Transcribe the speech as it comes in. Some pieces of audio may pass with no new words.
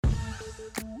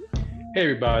Hey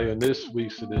everybody, on this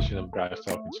week's edition of Guys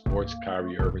Talking Sports,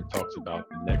 Kyrie Irving talks about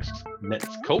the next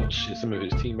Nets coach and some of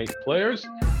his teammate players,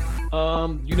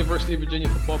 University of Virginia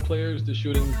football players, the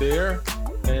shooting there,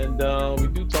 and we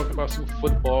do talk about some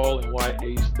football and why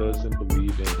Ace doesn't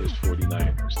believe in his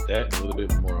 49ers. That and a little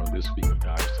bit more on this week of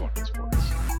Guys Talking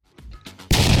Sports.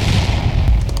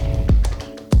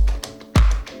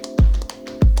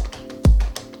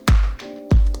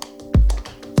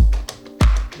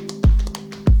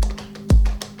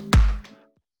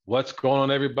 What's going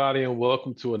on, everybody, and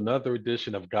welcome to another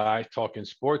edition of Guys Talking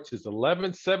Sports. It's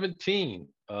 11/17,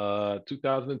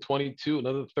 2022,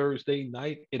 another Thursday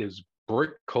night. It is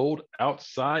brick cold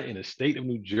outside in the state of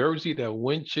New Jersey. That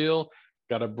wind chill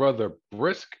got a brother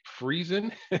brisk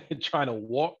freezing, trying to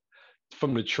walk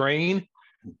from the train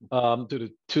to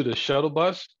the shuttle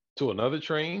bus to another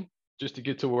train just to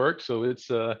get to work. So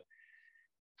it's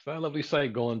not a lovely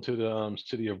sight going to the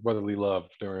city of brotherly love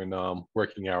during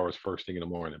working hours first thing in the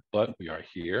morning. But we are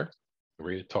here,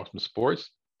 ready to talk some sports,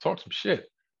 talk some shit.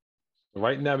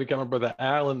 Right now, we got my brother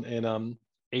Alan and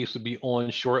Ace will be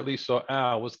on shortly. So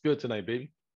Al, what's good tonight,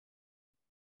 baby?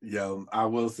 Yo, I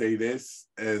will say this,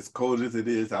 as cold as it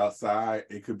is outside,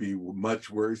 it could be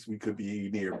much worse. We could be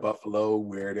near Buffalo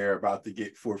where they're about to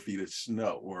get 4 feet of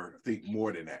snow, or I think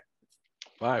more than that.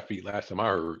 5 feet last time I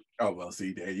heard. Oh, well,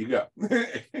 see, there you go.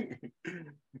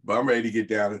 But I'm ready to get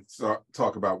down and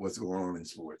talk about what's going on in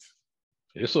sports.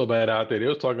 It's so bad out there. They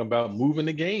was talking about moving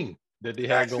the game that they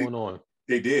had going on.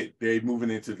 They did. They're moving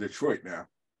into Detroit now.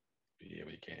 Yeah,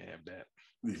 we can't have that.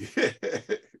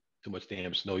 Too much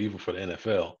damn snow, even for the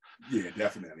NFL. Yeah,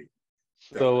 definitely.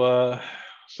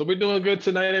 So we're doing good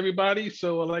tonight, everybody.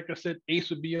 So like I said, Ace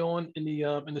will be on in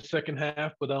the second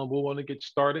half, but we'll want to get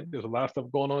started. There's a lot of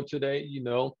stuff going on today. You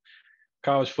know,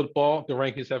 college football, the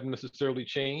rankings haven't necessarily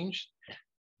changed.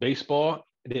 Baseball,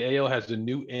 the AL has a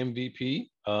new MVP,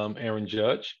 Aaron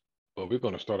Judge. But we're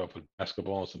going to start off with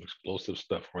basketball and some explosive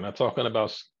stuff. We're not talking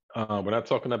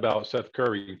about Seth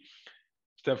Curry.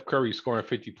 Steph Curry scoring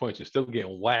 50 points and still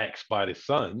getting waxed by the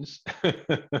Suns,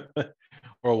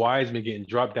 or Wiseman getting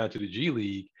dropped down to the G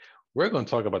League. We're going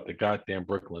to talk about the goddamn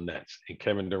Brooklyn Nets and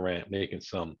Kevin Durant making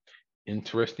some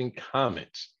interesting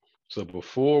comments. So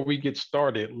before we get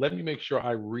started, let me make sure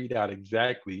I read out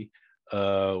exactly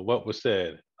what was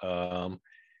said.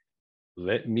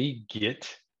 Let me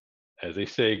get, as they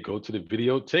say, go to the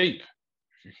videotape.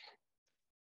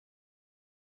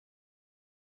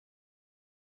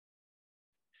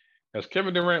 As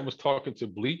Kevin Durant was talking to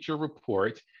Bleacher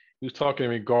Report, he was talking in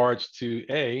regards to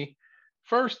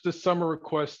first the summer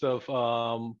request of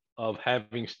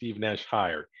having Steve Nash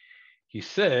hired. He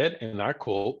said, and I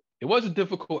quote, "It wasn't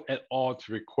difficult at all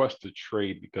to request a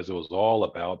trade because it was all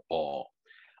about ball.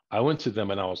 I went to them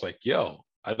and I was like, yo,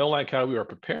 I don't like how we are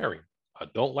preparing. I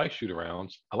don't like shoot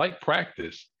arounds. I like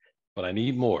practice, but I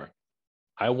need more.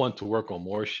 I want to work on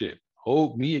more shit.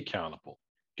 Hold me accountable.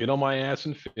 Get on my ass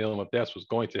and film if that's what's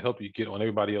going to help you get on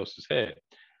everybody else's head.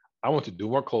 I want to do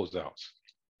more closeouts.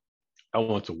 I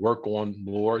want to work on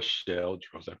more shell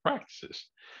drills and practices."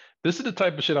 This is the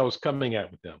type of shit I was coming at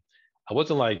with them. I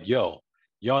wasn't like, yo,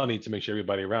 y'all need to make sure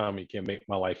everybody around me can make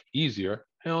my life easier.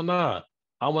 Hell nah.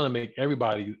 I want to make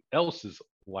everybody else's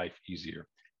life easier.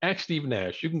 Ask Steve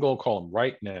Nash. You can go and call him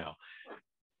right now.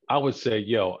 I would say,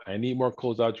 yo, I need more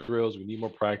closeout drills. We need more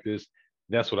practice.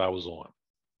 That's what I was on.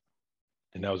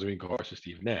 And that was in regards to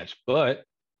Steve Nash. But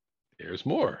there's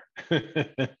more.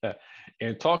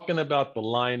 And talking about the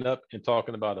lineup and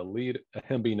talking about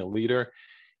him being a leader,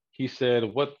 he said,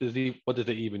 what does it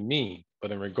even mean?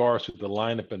 But in regards to the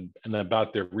lineup and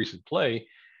about their recent play,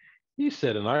 he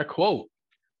said, and I quote,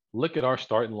 "Look at our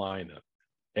starting lineup.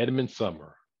 Edmund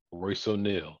Summer, Royce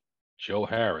O'Neal, Joe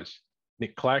Harris,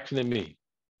 Nick Claxton, and me.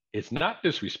 It's not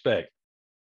disrespect,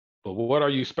 but what are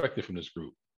you expecting from this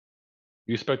group?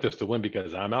 You expect us to win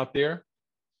because I'm out there?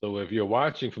 So if you're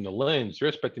watching from the lens, you're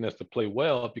expecting us to play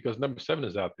well because number 7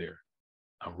 is out there.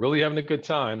 I'm really having a good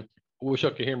time. I wish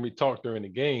I could hear me talk during the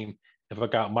game if I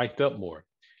got mic'd up more.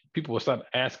 People will stop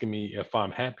asking me if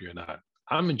I'm happy or not.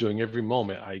 I'm enjoying every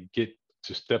moment I get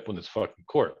to step on this fucking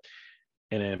court.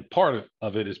 And then part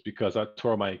of it is because I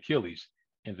tore my Achilles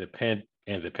and the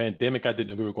pandemic. I didn't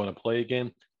know we were going to play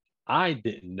again. I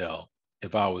didn't know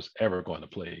if I was ever going to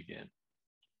play again."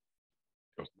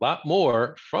 There's a lot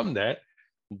more from that,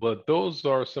 but those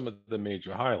are some of the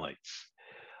major highlights.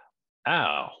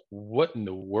 Al, what in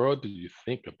the world do you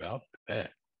think about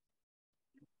that?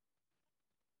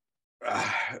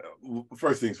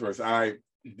 First things first, I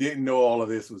didn't know all of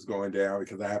this was going down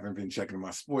because I haven't been checking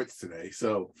my sports today.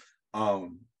 So I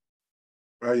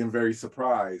am very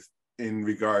surprised in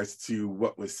regards to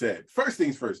what was said. First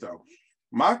things first, though.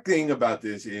 My thing about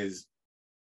this is,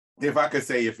 if I could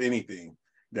say, if anything,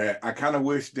 that I kind of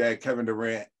wish that Kevin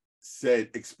Durant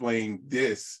explained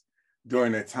this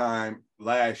during the time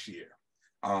last year,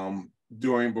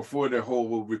 before the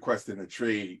whole requesting a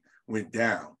trade went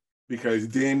down, because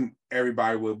then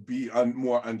everybody will be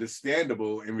more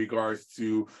understandable in regards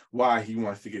to why he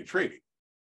wants to get traded.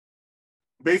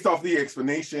 Based off the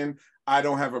explanation, I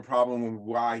don't have a problem with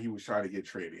why he was trying to get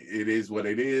traded. It is what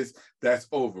it is. That's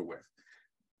over with.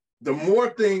 The more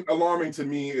thing alarming to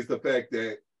me is the fact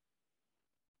that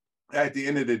at the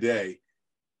end of the day,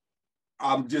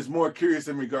 I'm just more curious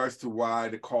in regards to why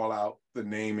to call out the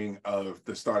naming of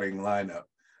the starting lineup,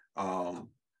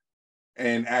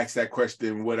 and ask that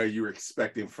question, what are you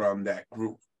expecting from that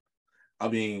group? I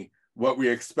mean, what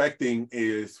we're expecting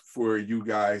is for you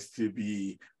guys to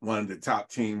be one of the top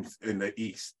teams in the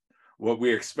East. What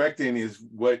we're expecting is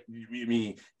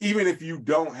even if you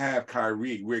don't have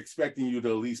Kyrie, we're expecting you to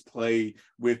at least play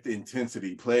with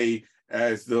intensity, play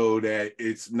as though that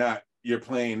it's not, you're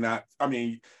playing not,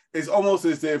 it's almost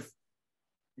as if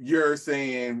you're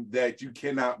saying that you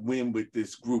cannot win with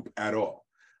this group at all,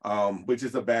 which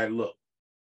is a bad look.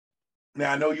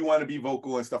 Now, I know you want to be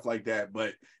vocal and stuff like that,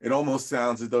 but it almost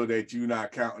sounds as though that you're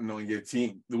not counting on your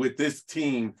team. With this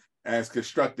team as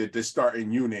constructed, the starting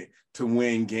unit to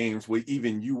win games with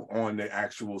even you on the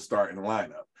actual starting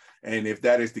lineup. And if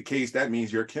that is the case, that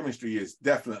means your chemistry is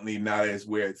definitely not as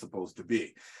where it's supposed to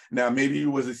be. Now, maybe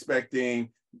you was expecting,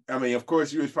 of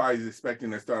course, you was probably expecting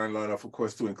the starting lineup, of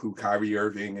course, to include Kyrie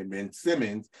Irving and Ben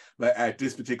Simmons, but at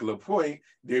this particular point,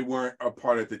 they weren't a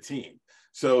part of the team.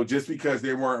 So just because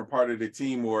they weren't a part of the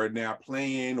team or now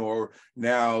playing, or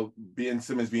now Ben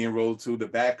Simmons being rolled to the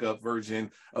backup version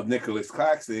of Nicholas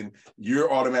Claxton, you're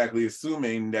automatically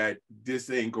assuming that this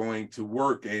ain't going to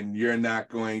work and you're not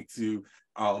going to,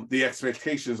 the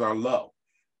expectations are low.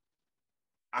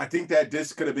 I think that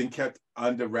this could have been kept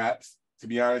under wraps, to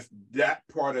be honest. That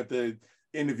part of the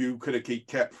interview could have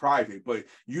kept private, but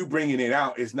you bringing it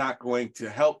out is not going to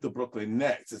help the Brooklyn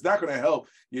Nets. It's not going to help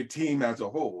your team as a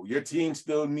whole. Your team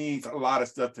still needs a lot of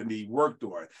stuff to be worked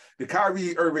on. The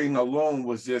Kyrie Irving alone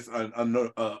was just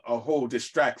a whole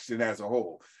distraction as a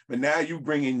whole. But now you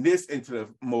bringing this into the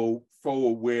mode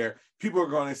forward where people are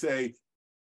going to say,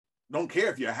 don't care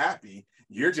if you're happy.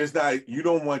 You're just not, you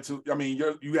don't want to,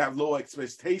 you have low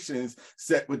expectations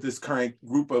set with this current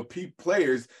group of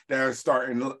players that are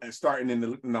starting in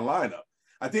the lineup.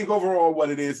 I think overall what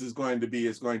it is going to be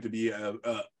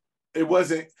it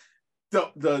wasn't,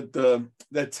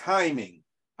 the timing,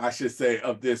 I should say,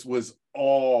 of this was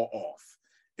all off.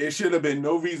 It should have been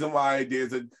no reason why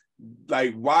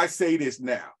why say this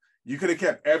now? You could have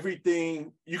kept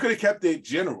everything, you could have kept it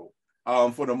general.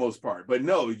 For the most part, but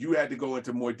no, you had to go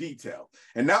into more detail.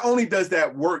 And not only does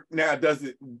that work now,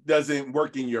 doesn't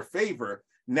work in your favor.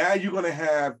 Now you're going to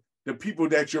have the people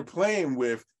that you're playing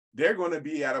with. They're going to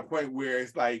be at a point where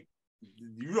it's like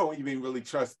you don't even really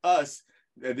trust us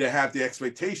to have the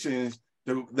expectations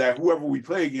that whoever we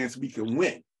play against, we can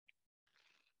win.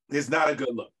 It's not a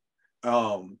good look,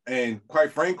 and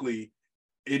quite frankly,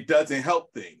 it doesn't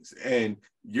help things. And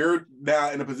you're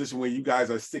now in a position where you guys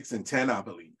are 6-10, I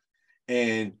believe.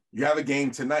 And you have a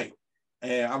game tonight.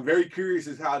 And I'm very curious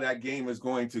as how that game is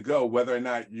going to go, whether or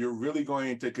not you're really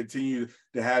going to continue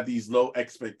to have these low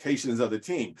expectations of the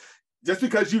team. Just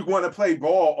because you want to play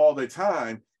ball all the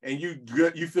time and you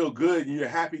feel good and you're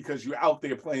happy because you're out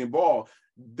there playing ball,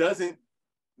 doesn't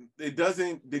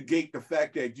negate the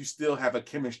fact that you still have a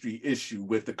chemistry issue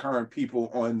with the current people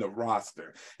on the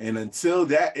roster. And until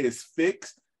that is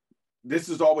fixed, this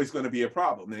is always going to be a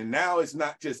problem. And now it's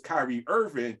not just Kyrie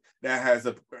Irving that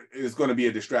is going to be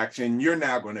a distraction. You're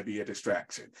now going to be a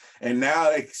distraction. And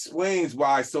now it explains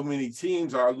why so many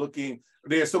teams are looking.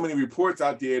 There's so many reports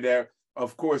out there that,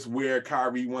 of course, where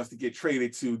Kyrie wants to get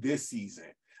traded to this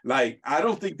season. I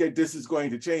don't think that this is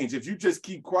going to change. If you just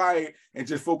keep quiet and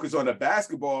just focus on the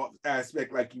basketball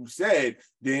aspect, like you said,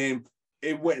 then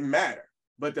it wouldn't matter.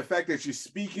 But the fact that you're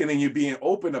speaking and you're being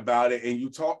open about it and you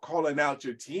calling out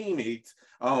your teammates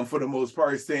for the most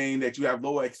part, saying that you have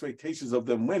low expectations of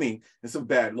them winning, it's a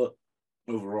bad look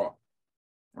overall.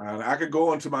 I could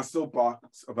go into my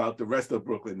soapbox about the rest of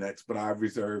Brooklyn Nets, but I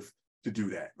reserve to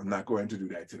do that. I'm not going to do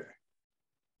that today.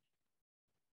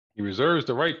 He reserves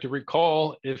the right to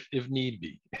recall if need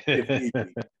be. If need be.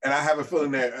 And I have a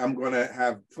feeling that I'm going to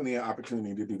have plenty of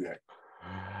opportunity to do that.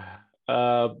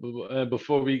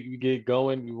 Before we get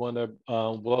going, we want to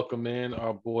welcome in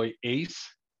our boy Ace,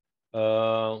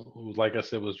 who, like I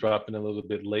said, was dropping a little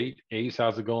bit late. Ace,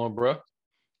 how's it going, bro?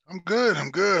 I'm good.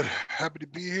 I'm good. Happy to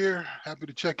be here. Happy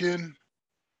to check in.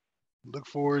 Look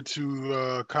forward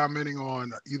to commenting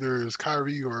on either as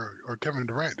Kyrie or Kevin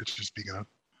Durant that you're speaking of.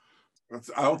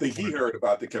 I don't think he heard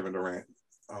about the Kevin Durant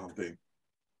thing.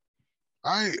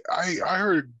 I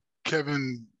heard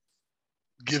Kevin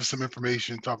give some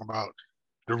information talking about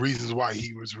the reasons why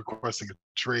he was requesting a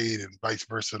trade and vice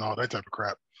versa and all that type of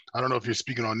crap. I don't know if you're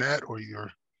speaking on that or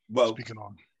you're speaking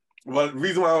on. Well, the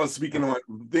reason why I was speaking on,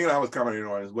 the thing I was commenting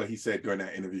on is what he said during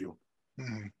that interview.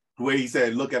 Mm-hmm. Where he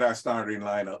said, look at our starting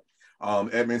lineup.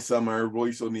 Edmund Sumner,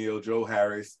 Royce O'Neal, Joe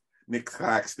Harris, Nick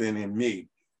Claxton, and me.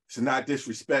 It's not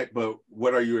disrespect, but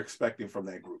what are you expecting from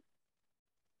that group?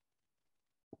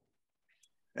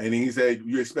 And he said,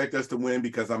 you expect us to win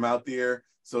because I'm out there.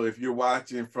 So if you're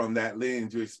watching from that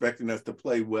lens, you're expecting us to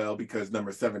play well because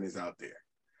number 7 is out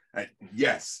there.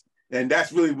 Yes. And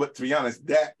that's really what, to be honest,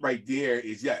 that right there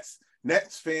is yes.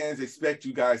 Nets fans expect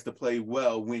you guys to play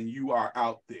well when you are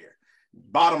out there.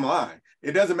 Bottom line,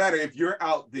 it doesn't matter if you're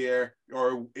out there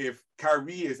or if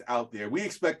Kyrie is out there. We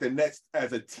expect the Nets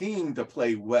as a team to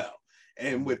play well.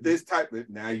 And with this type of,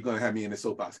 now you're going to have me in the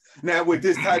soapbox. Now with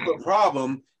this type of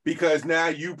problem, because now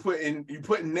you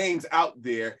putting names out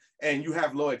there and you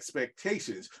have low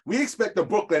expectations. We expect the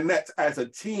Brooklyn Nets as a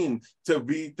team to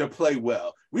play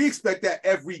well. We expect that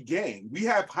every game. We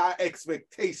have high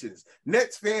expectations.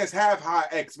 Nets fans have high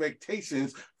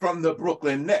expectations from the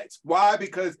Brooklyn Nets. Why?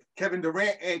 Because Kevin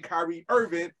Durant and Kyrie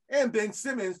Irving and Ben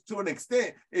Simmons, to an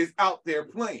extent, is out there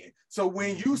playing. So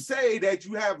when you say that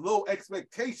you have low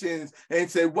expectations and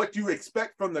say what you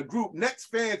expect from the group, Nets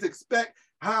fans expect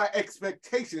high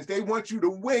expectations. They want you to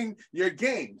win your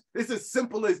games. It's as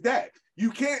simple as that. You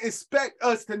can't expect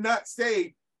us to not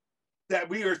say that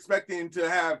we are expecting to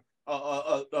have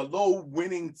a low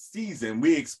winning season.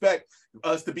 We expect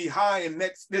us to be high in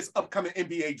this upcoming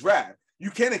NBA draft.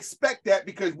 You can't expect that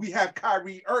because we have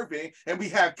Kyrie Irving and we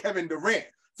have Kevin Durant.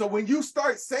 So when you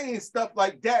start saying stuff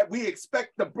like that, we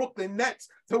expect the Brooklyn Nets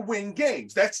to win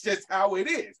games. That's just how it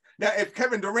is. Now, if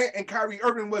Kevin Durant and Kyrie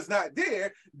Irving was not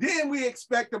there, then we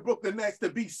expect the Brooklyn Nets to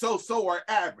be so-so or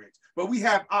average. But we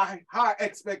have high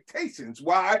expectations.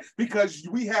 Why? Because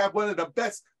we have one of the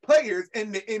best players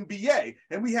in the NBA,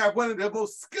 and we have one of the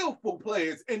most skillful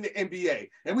players in the NBA,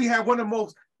 and we have one of the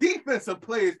most defensive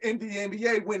players in the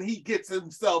NBA when he gets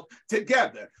himself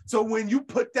together. So when you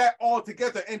put that all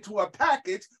together into a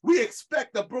package, we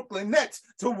expect the Brooklyn Nets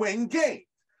to win games.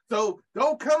 So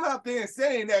don't come out there and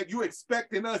saying that you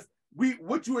expecting us,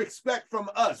 what you expect from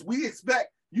us. We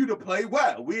expect you to play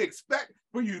well. We expect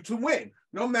for you to win,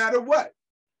 no matter what.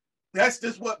 That's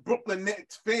just what Brooklyn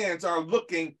Nets fans are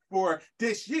looking for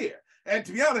this year. And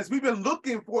to be honest, we've been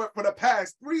looking for it for the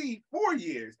past 3-4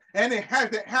 years, and it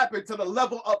hasn't happened to the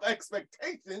level of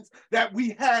expectations that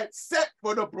we had set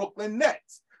for the Brooklyn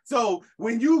Nets. So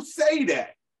when you say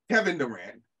that, Kevin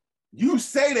Durant, you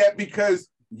say that because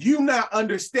you're not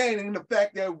understanding the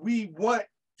fact that we want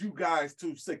you guys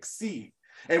to succeed.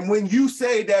 And when you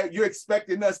say that you're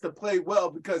expecting us to play well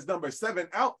because number 7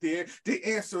 out there, the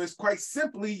answer is quite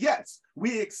simply yes.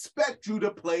 We expect you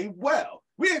to play well.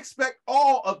 We expect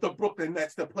all of the Brooklyn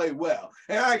Nets to play well.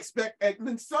 And I expect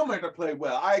Edmund Sumner to play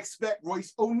well. I expect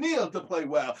Royce O'Neal to play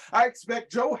well. I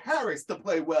expect Joe Harris to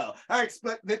play well. I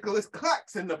expect Nicholas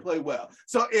Claxton to play well.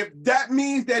 So if that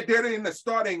means that they're in the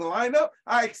starting lineup,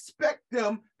 I expect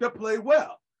them to play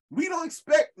well. We don't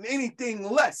expect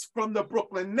anything less from the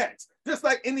Brooklyn Nets. Just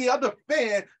like any other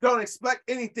fan don't expect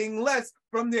anything less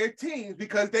from their teams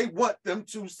because they want them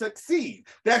to succeed.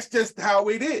 That's just how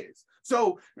it is.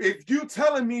 So if you're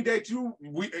telling me that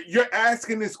you're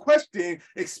asking this question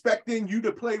expecting you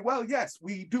to play well, yes,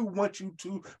 we do want you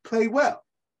to play well.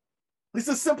 It's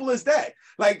as simple as that.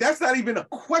 Like, that's not even a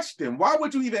question. Why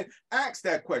would you even ask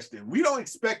that question? We don't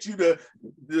expect you to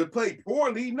play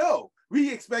poorly. No,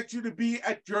 we expect you to be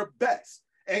at your best.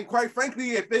 And quite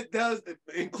frankly, if it does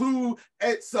include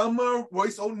Ed Sumner,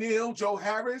 Royce O'Neal, Joe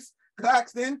Harris,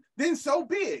 Claxton, then so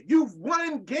be it. You've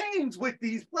won games with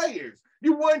these players.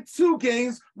 You won 2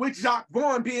 games with Jacques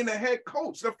Vaughn being the head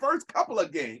coach, the first couple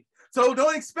of games. So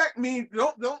don't expect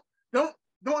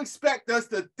us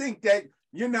to think that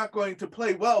you're not going to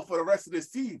play well for the rest of the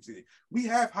season. We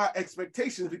have high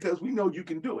expectations because we know you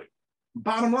can do it.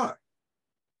 Bottom line.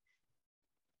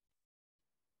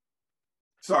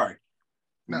 Sorry.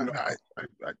 No,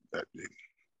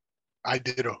 I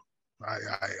ditto.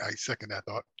 I second that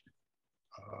thought.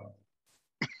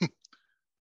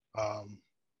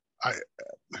 I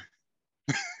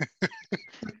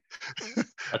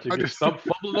just stop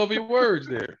fumbling over your words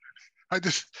there. I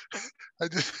just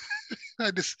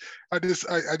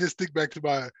think back to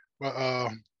my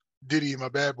Diddy in my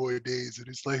bad boy days, and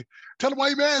it's like, tell him why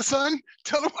you mad, son.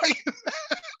 Tell him why you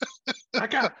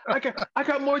I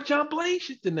got more John Blaze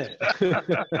shit than that.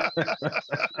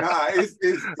 Nah, it's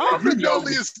I'm you the know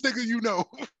me. jolliest nigga you know.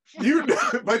 You know,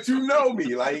 but you know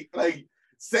me, like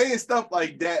saying stuff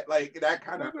like that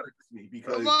kind of hurts me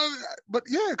because. But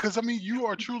yeah, because I mean, you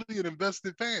are truly an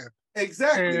invested fan.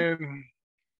 Exactly.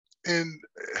 And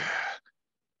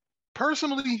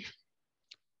personally,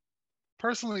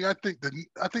 I think the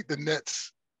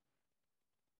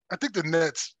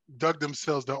Nets dug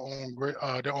themselves their own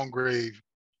grave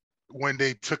when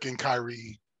they took in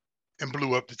Kyrie and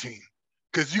blew up the team.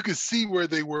 Because you could see where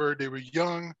they were. They were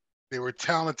young, they were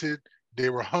talented,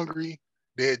 they were hungry.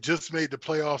 They had just made the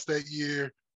playoffs that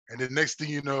year, and the next thing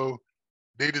you know,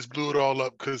 they just blew it all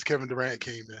up because Kevin Durant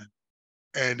came in,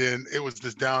 and then it was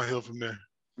just downhill from there.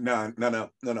 No.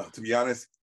 To be honest,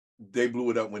 they blew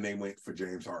it up when they went for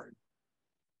James Harden.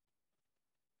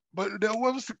 But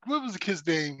what was the kid's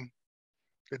name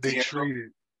that they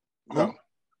traded? No.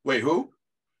 Wait, who?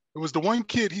 It was the one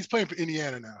kid. He's playing for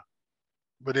Indiana now,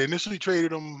 but they initially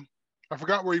traded him. I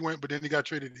forgot where he went, but then he got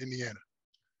traded to Indiana.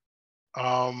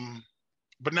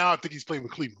 But now I think he's playing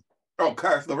with Cleveland. Oh,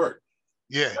 Kyle LeVert.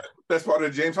 Yeah, that's part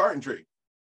of the James Harden trade.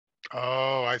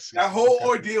 Oh, I see. That whole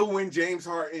ordeal when James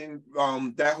Harden,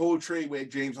 that whole trade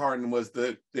with James Harden was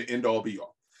the end all be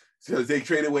all. So they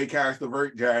traded away Kyle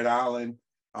LeVert, Jared Allen,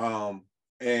 and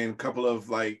a couple of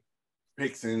like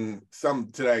picks and some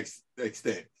to that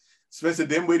extent. Spencer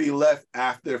Dinwiddie left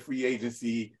after free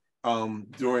agency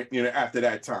during after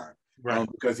that time, right,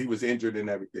 because he was injured and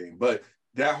everything. But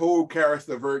that whole Karis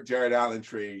LeVert, Jared Allen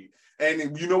trade,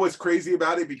 and you know what's crazy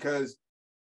about it, because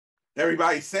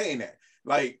everybody's saying that,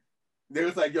 like, they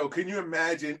was like, yo, can you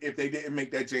imagine if they didn't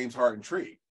make that James Harden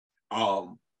trade?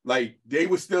 Like, they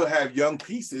would still have young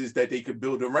pieces that they could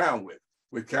build around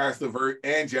with Karis LeVert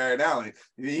and Jared Allen.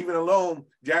 And even alone,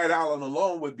 Jared Allen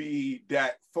alone would be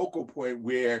that focal point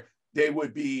where they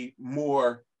would be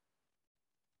more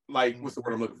like, what's the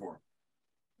word I'm looking for?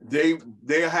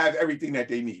 They'll have everything that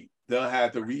they need. They'll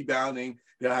have the rebounding,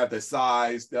 they'll have the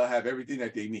size, they'll have everything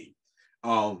that they need.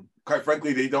 Quite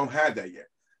frankly, they don't have that yet.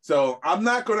 So I'm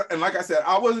not gonna, and like I said,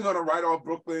 I wasn't gonna write off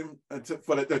Brooklyn until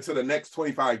the next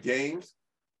 25 games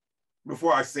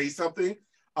before I say something.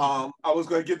 I was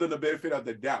gonna give them the benefit of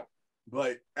the doubt.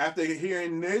 But after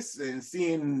hearing this and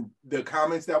seeing the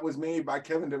comments that was made by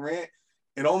Kevin Durant,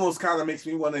 it almost kind of makes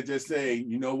me want to just say,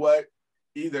 you know what?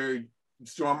 Either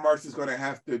Sean Marks is gonna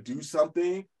have to do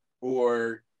something,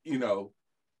 or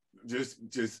just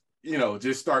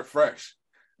start fresh.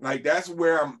 Like, that's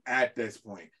where I'm at this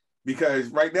point. Because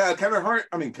right now, Kevin Durant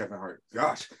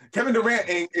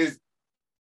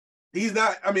he's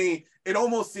not, I mean, it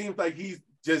almost seems like he's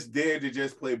just there to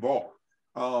just play ball.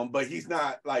 But he's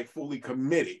not like fully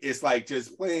committed. It's like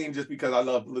just playing just because I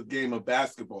love the game of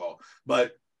basketball.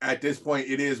 But at this point,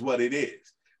 it is what it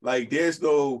is. Like, there's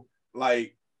no,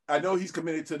 like, I know he's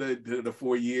committed to the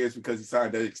 4 years because he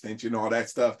signed that extension, all that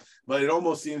stuff. But it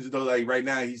almost seems as though, like, right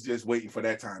now he's just waiting for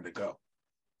that time to go.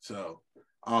 So,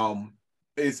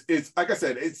 it's like I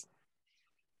said, it's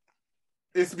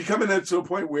becoming to a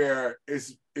point where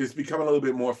it's becoming a little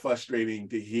bit more frustrating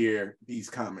to hear these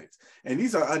comments, and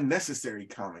these are unnecessary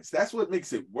comments. That's what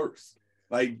makes it worse.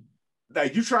 Like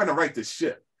you're trying to right the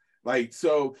ship. Like,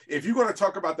 so if you're going to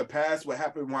talk about the past, what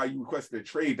happened while you requested a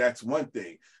trade, that's one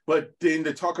thing. But then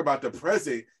to talk about the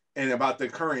present and about the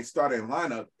current starting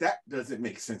lineup, that doesn't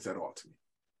make sense at all to me.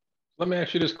 Let me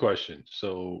ask you this question.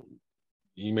 So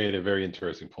you made a very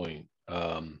interesting point.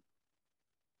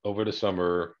 Over the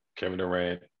summer, Kevin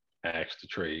Durant asked to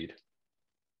trade.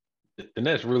 The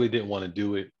Nets really didn't want to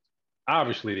do it.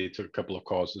 Obviously, they took a couple of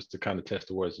calls just to kind of test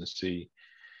the waters and see.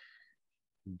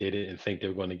 They didn't think they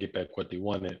were going to get back what they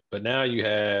wanted. But now you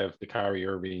have the Kyrie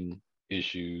Irving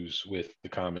issues with the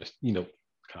comments,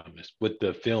 with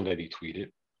the film that he tweeted.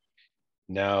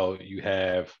 Now you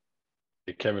have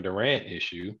the Kevin Durant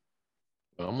issue.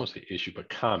 Well, almost an issue, but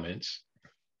comments.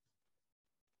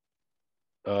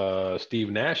 Steve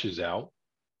Nash is out.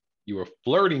 You were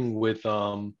flirting with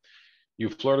Ume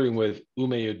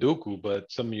Udoka,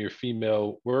 but some of your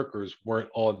female workers weren't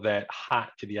all that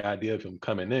hot to the idea of him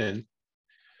coming in.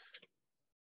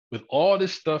 With all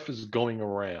this stuff is going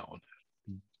around,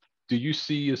 do you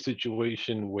see a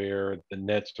situation where the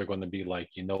Nets are going to be like,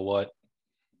 you know what,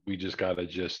 we gotta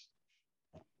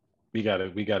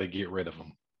get rid of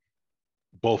them,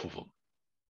 both of them,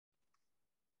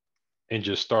 and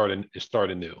just start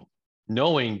anew,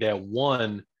 knowing that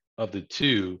one of the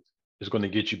two is going to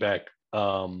get you back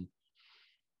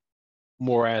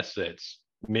more assets,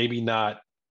 maybe not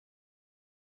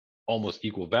almost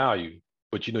equal value,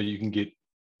 but you're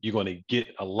going to get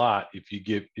a lot if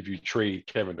you trade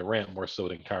Kevin Durant more so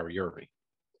than Kyrie Irving.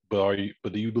 But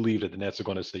do you believe that the Nets are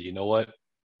going to say, you know what,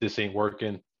 this ain't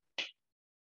working?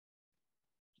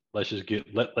 Let's just get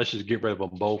rid of them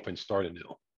both and start anew.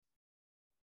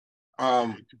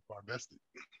 Too far invested.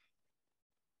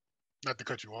 Not to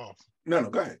cut you off. No,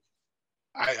 go ahead.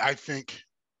 I think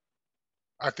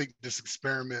this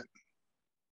experiment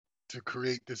to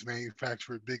create this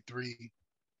manufactured big three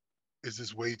is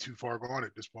just way too far gone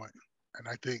at this point. And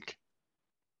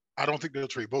I don't think they'll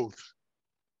trade both.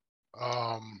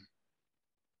 I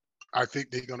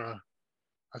think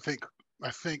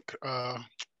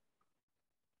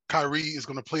Kyrie is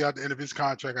gonna play out the end of his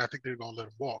contract. I think they're gonna let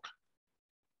him walk.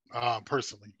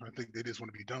 Personally, I think they just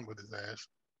want to be done with his ass.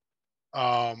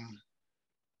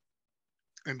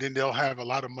 And then they'll have a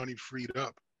lot of money freed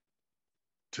up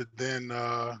to then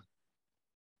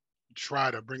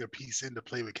try to bring a piece in to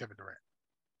play with Kevin Durant.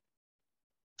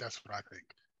 That's what I think.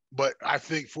 But I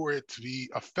think for it to be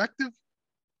effective,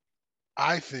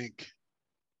 I think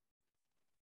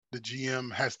the GM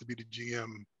has to be the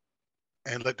GM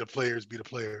and let the players be the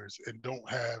players and don't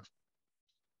have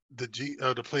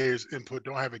the players' input,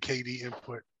 don't have a KD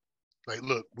input. Like,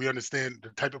 look, we understand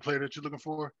the type of player that you're looking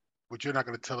for, but you're not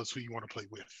going to tell us who you want to play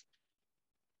with.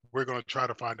 We're going to try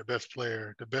to find the best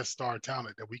player, the best star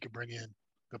talent that we can bring in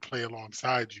to play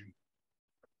alongside you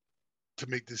to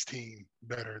make this team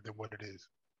better than what it is.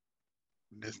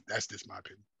 That's just my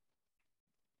opinion.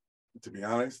 To be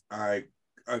honest, I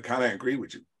kind of agree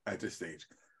with you at this stage.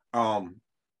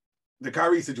 The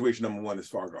Kyrie situation, number one, is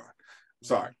far gone.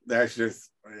 Sorry, that's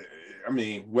just, I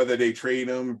mean, whether they trade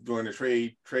him during the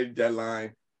trade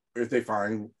deadline, if they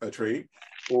find a trade,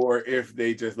 or if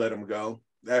they just let him go,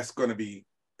 that's going to be,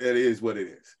 it is what it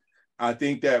is. I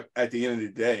think that at the end of the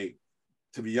day,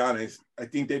 to be honest, I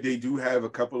think that they do have a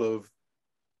couple of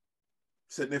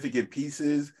significant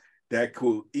pieces that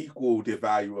could equal the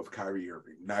value of Kyrie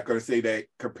Irving. Not going to say that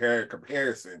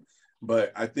comparison,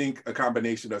 but I think a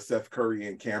combination of Steph Curry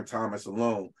and Cam Thomas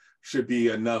alone should be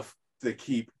enough to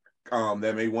keep,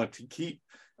 that may want to keep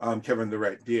Kevin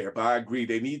Durant there. But I agree,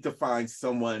 they need to find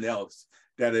someone else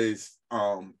that is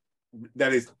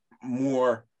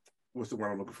more, what's the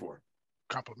word I'm looking for?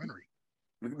 Complimentary.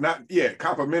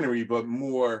 Complimentary, but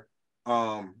more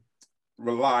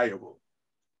reliable.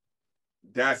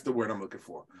 That's the word I'm looking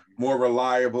for. More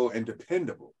reliable and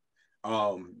dependable.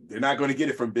 They're not going to get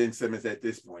it from Ben Simmons at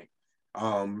this point.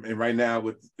 And right now,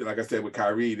 like I said, with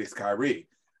Kyrie, it's Kyrie.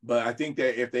 But I think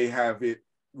that if they have it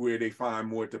where they find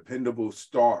more dependable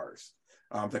stars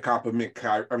to complement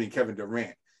Kevin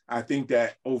Durant, I think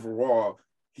that overall,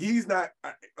 he's not,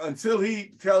 until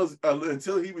he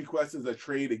requests a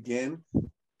trade again,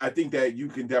 I think that you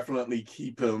can definitely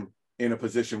keep him in a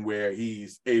position where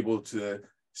he's able to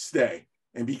stay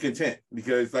and be content,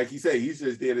 because like he said, he's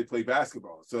just there to play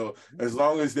basketball. So as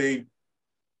long as they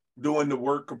doing the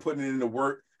work or putting in the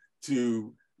work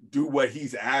to do what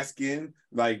he's asking,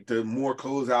 like the more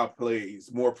closeout plays,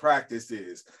 more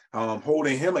practices,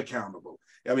 holding him accountable.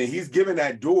 I mean, he's given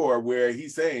that door where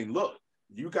he's saying, look,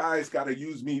 you guys got to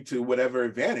use me to whatever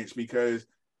advantage because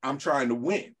I'm trying to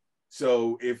win.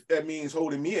 So if that means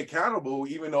holding me accountable,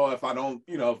 even though if I don't,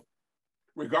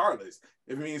 regardless,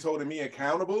 if it means holding me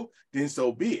accountable, then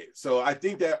so be it. So I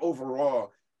think that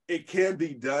overall, it can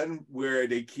be done where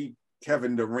they keep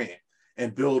Kevin Durant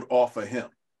and build off of him.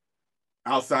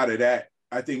 Outside of that,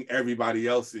 I think everybody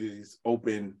else is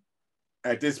open,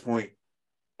 at this point,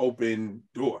 open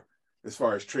door as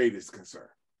far as trade is concerned,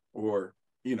 or,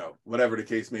 whatever the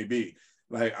case may be.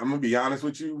 Like, I'm going to be honest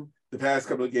with you, the past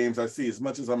couple of games I see, as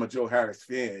much as I'm a Joe Harris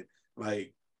fan,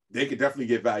 like, they could definitely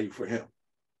get value for him.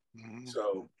 Mm-hmm.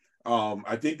 So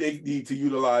I think they need to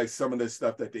utilize some of the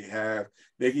stuff that they have.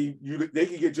 They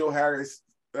can get Joe Harris.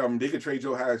 They could trade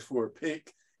Joe Harris for a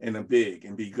pick and a big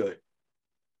and be good.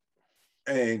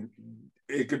 And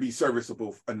it could be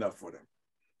serviceable enough for them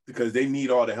because they need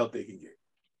all the help they can get.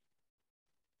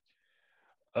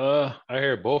 I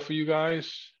hear both of you guys,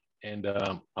 and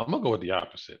I'm gonna go with the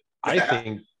opposite. I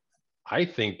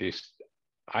think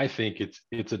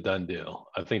it's a done deal.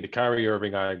 I think the Kyrie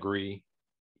Irving, I agree,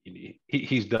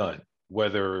 he's done.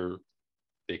 Whether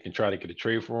they can try to get a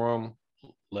trade for him,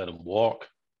 let him walk.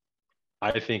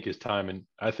 I think his time in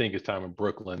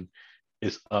Brooklyn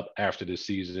is up after this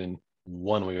season,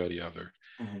 one way or the other.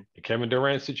 Mm-hmm. The Kevin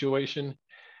Durant situation,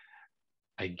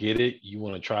 I get it. You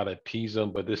want to try to appease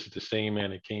him, but this is the same man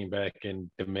that came back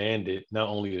and demanded not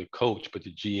only the coach, but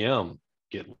the GM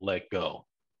get let go.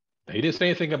 Now, he didn't say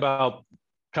anything about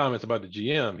comments about the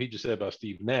GM. He just said about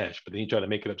Steve Nash, but then he tried to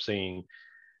make it up saying,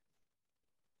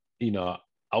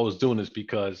 I was doing this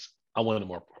because I wanted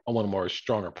more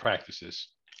stronger practices.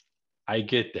 I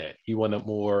get that. He wanted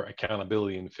more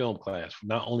accountability in film class,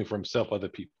 not only for himself, other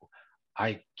people.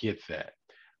 I get that.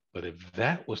 But if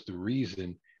that was the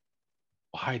reason,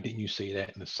 why didn't you say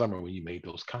that in the summer when you made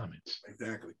those comments?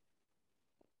 Exactly.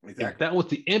 If that was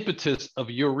the impetus of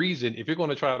your reason, if you're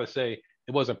going to try to say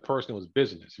it wasn't personal, it was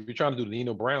business. If you're trying to do the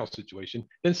Nino Brown situation,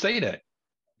 then say that.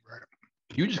 Right.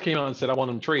 You just came out and said, I want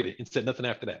him traded, and said nothing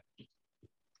after that.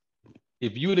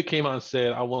 If you would have came out and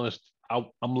said,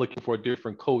 I'm looking for a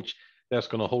different coach that's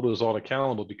going to hold us all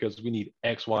accountable because we need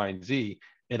X, Y, and Z,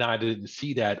 and I didn't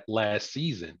see that last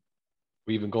season,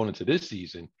 or even going into this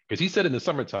season, because he said in the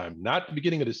summertime, not the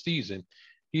beginning of the season.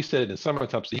 He said it in the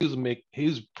summertime, so he was make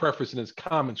his preference in his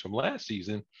comments from last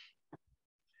season.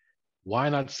 Why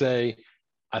not say,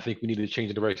 I think we need to change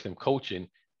the direction of coaching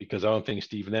because I don't think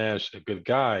Steve Nash, a good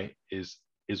guy, is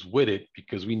with it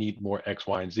because we need more X,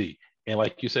 Y, and Z. And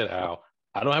like you said, Al,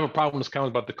 I don't have a problem with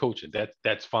comments about the coaching.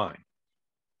 That's fine.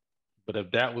 But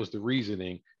if that was the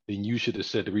reasoning, then you should have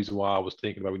said the reason why I was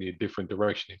thinking about we need a different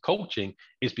direction in coaching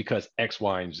is because X,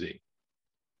 Y, and Z.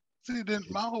 See, then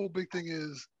my whole big thing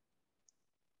is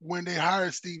when they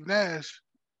hired Steve Nash,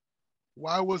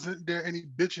 why wasn't there any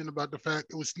bitching about the fact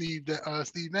it was Steve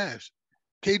Nash?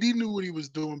 KD knew what he was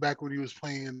doing back when he was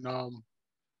playing. Who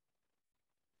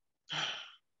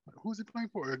was he playing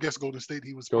for? I guess Golden State.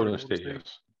 He was Golden State,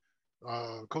 yes.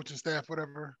 Coaching staff,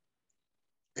 whatever.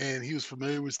 And he was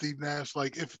familiar with Steve Nash.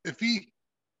 Like if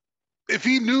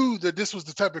he knew that this was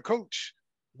the type of coach,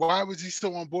 why was he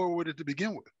still on board with it to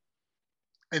begin with?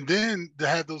 And then to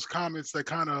have those comments that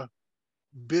kind of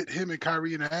bit him and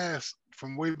Kyrie in the ass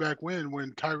from way back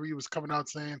when Kyrie was coming out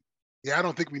saying, yeah, I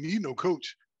don't think we need no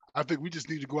coach. I think we just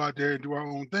need to go out there and do our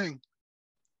own thing.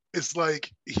 It's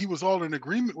like he was all in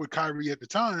agreement with Kyrie at the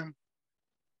time,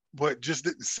 but just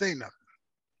didn't say nothing.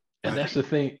 And that's the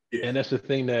thing. Yeah. And that's the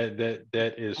thing that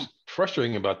is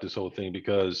frustrating about this whole thing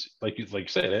because, like you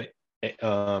said,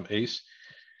 Ace,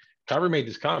 Kyrie made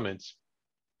these comments.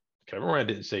 Kevin Durant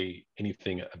didn't say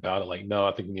anything about it, like, no,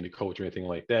 I think we need a coach or anything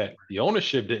like that. The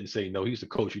ownership didn't say, no, he's the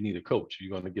coach. You need a coach.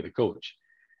 You're going to get a coach.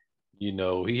 You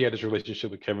know, he had this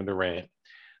relationship with Kevin Durant.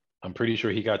 I'm pretty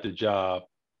sure he got the job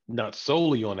not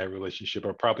solely on that relationship,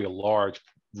 but probably a large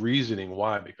reasoning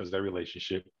why, because of that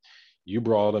relationship. You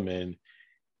brought him in.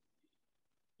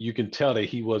 You can tell that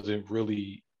he wasn't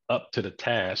really up to the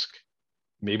task.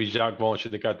 Maybe Jacques Vaughn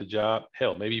should have got the job.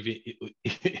 Hell, maybe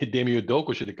even Damian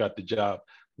Udoka should have got the job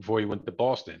before he went to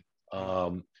Boston.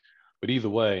 But either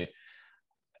way,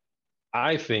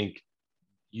 I think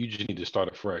you just need to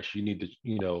start afresh. You need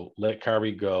to, let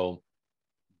Kyrie go.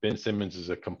 Ben Simmons is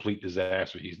a complete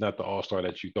disaster. He's not the all-star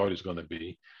that you thought he was going to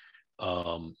be.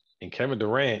 And Kevin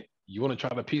Durant, you want to try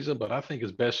to appease him, but I think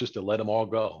it's best just to let them all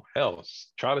go. Hell,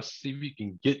 try to see if you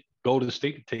can go to the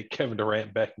state to take Kevin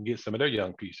Durant back and get some of their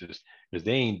young pieces because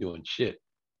they ain't doing shit.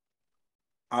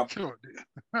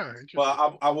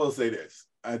 Well, I will say this.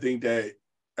 I think that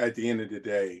at the end of the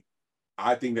day,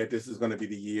 I think that this is going to be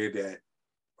the year that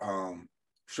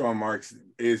Sean Marks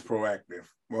is proactive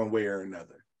one way or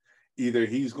another. Either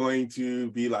he's going to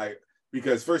be like,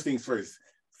 because first things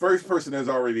first person that's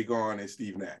already gone is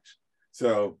Steve Nash.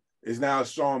 So it's now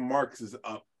Sean Marks is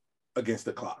up against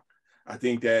the clock. I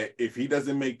think that if he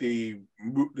doesn't make the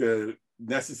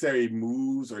necessary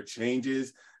moves or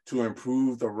changes to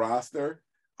improve the roster,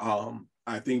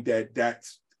 I think that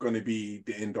that's going to be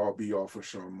the end-all be-all for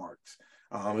Sean Marks,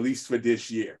 at least for this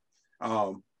year.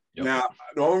 Now,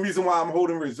 the only reason why I'm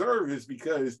holding reserve is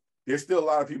because there's still a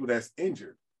lot of people that's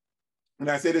injured. And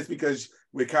I say this because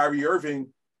with Kyrie Irving,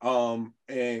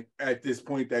 and at this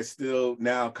point that's still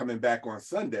now coming back on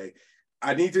Sunday,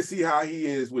 I need to see how he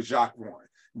is with Jacques Vaughn.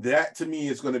 That, to me,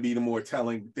 is going to be the more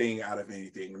telling thing out of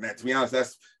anything. And that, to be honest,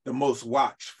 that's the most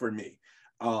watch for me.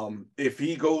 If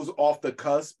he goes off the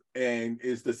cusp and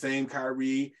is the same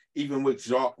Kyrie, even with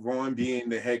Jacques Vaughn being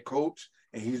the head coach,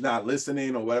 and he's not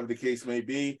listening or whatever the case may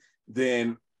be,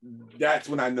 then that's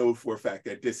when I know for a fact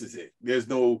that this is it. There's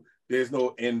no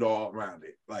end all around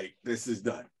it. Like, this is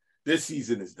done. This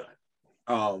season is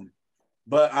done.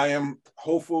 But I am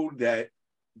hopeful that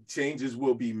changes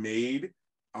will be made.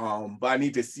 But I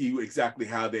need to see exactly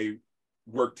how they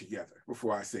work together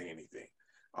before I say anything.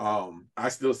 I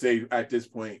still say at this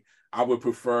point, I would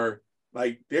prefer,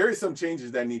 like, there is some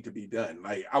changes that need to be done.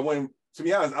 Like, to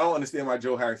be honest, I don't understand why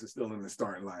Joe Harris is still in the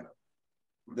starting lineup.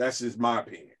 That's just my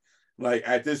opinion. Like,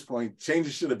 at this point,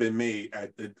 changes should have been made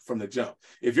from the jump.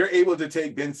 If you're able to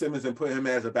take Ben Simmons and put him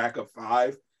as a backup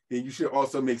 5, then you should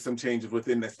also make some changes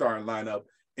within the starting lineup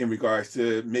in regards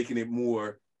to making it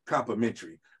more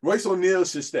complementary. Royce O'Neal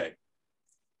should stay.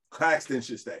 Claxton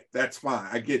should stay. That's fine.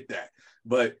 I get that.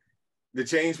 But the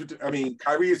change,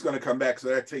 Kyrie is going to come back, so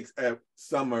that takes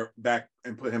Summer back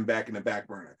and put him back in the back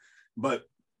burner. But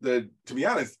to be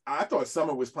honest, I thought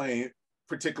Summer was playing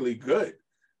particularly good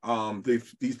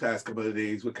these past couple of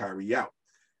days with Kyrie out.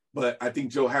 But I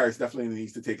think Joe Harris definitely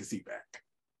needs to take a seat back.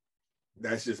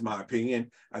 That's just my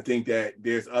opinion. I think that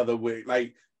there's other ways.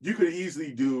 Like, you could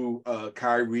easily do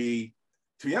Kyrie.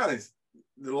 To be honest,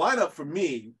 the lineup for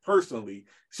me personally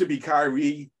should be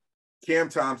Kyrie, Cam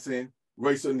Thompson,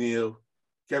 Royce O'Neal,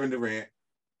 Kevin Durant,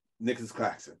 Nicholas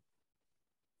Claxton.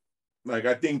 Like,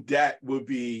 I think that would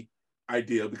be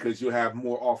ideal because you'll have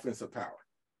more offensive power.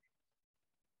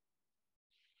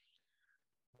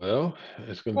 Well,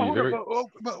 it's going to be very.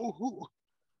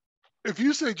 If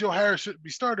you say Joe Harris should be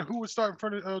started, who would start in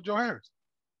front of Joe Harris?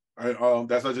 That's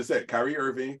what I just said. Kyrie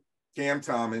Irving, Cam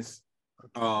Thomas,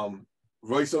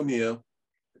 Royce O'Neal,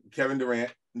 Kevin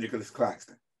Durant, Nicholas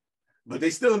Claxton. But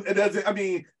they still, it doesn't,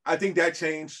 I think that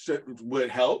change would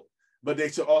help, but they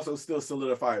should also still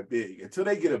solidify a big. Until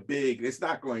they get a big, it's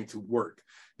not going to work.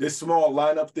 This small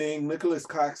lineup thing, Nicholas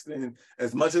Claxton,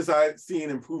 as much as I've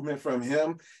seen improvement from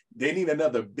him, they need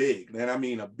another big, and I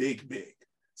mean a big.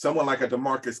 Someone like a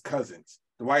DeMarcus Cousins.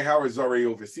 Dwight Howard's already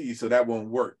overseas, so that won't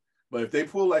work. But if they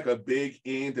pull like a big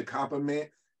in to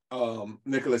complement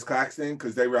Nicholas Claxton,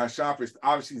 because they run shoppers,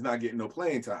 obviously he's not getting no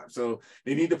playing time. So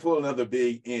they need to pull another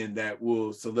big in that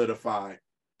will solidify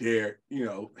their,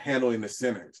 handling the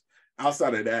centers.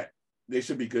 Outside of that, they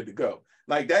should be good to go.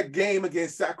 Like that game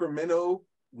against Sacramento,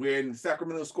 when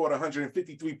Sacramento scored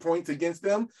 153 points against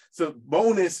them. So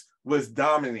Bonus was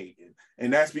dominating.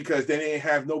 And that's because they didn't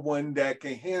have no one that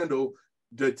can handle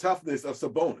the toughness of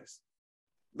Sabonis.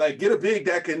 Like, get a big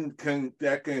that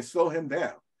can slow him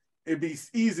down. It'd be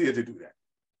easier to do that.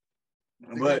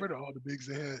 They got rid of all the bigs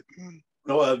they had.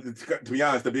 No, to be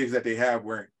honest, the bigs that they have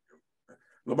weren't.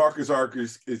 LaMarcus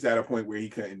Aldridge is at a point where he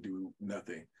couldn't do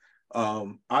nothing.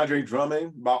 Andre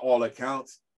Drummond, by all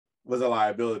accounts, was a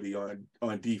liability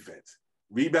on defense.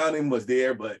 Rebounding was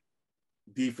there, but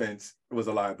defense was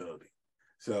a liability.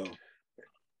 So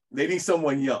they need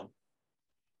someone young.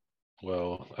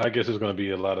 Well, I guess there's going to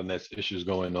be a lot of net issues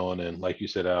going on. And like you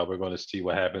said, Al, we're going to see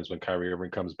what happens when Kyrie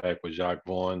Irving comes back with Jacques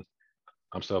Vaughn.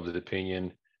 I'm still of the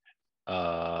opinion,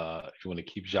 if you want to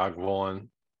keep Jacques Vaughn,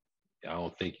 I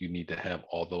don't think you need to have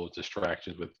all those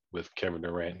distractions with Kevin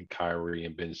Durant and Kyrie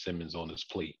and Ben Simmons on his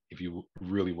plate if you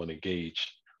really want to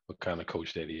gauge what kind of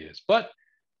coach that he is. But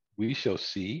we shall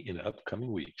see in the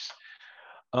upcoming weeks.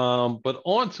 But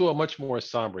on to a much more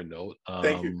somber note.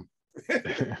 Thank you.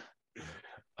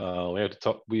 We have to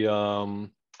talk.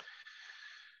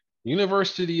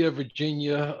 University of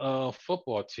Virginia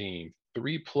football team.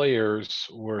 3 players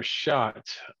were shot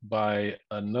by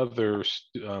another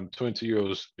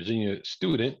 22-year-old Virginia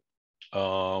student.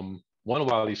 One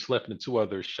while he slept, and 2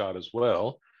 others shot as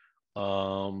well.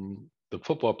 The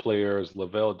football players,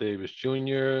 Lavel Davis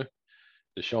Jr.,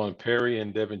 Deshaun Perry,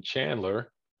 and Devin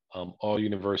Chandler, all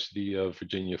University of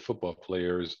Virginia football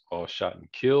players, all shot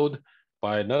and killed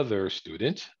by another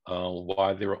student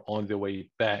while they were on their way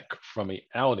back from a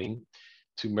outing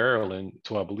to Maryland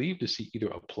to, I believe, to see either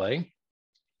a play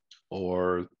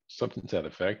or something to that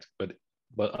effect. But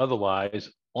otherwise,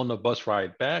 on the bus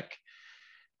ride back,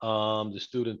 the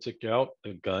student took out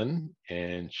a gun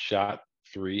and shot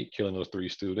 3, killing those 3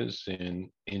 students and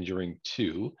injuring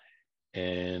 2.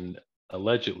 And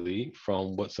allegedly,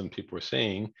 from what some people were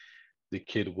saying, the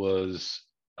kid was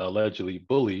allegedly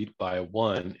bullied by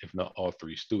 1, if not all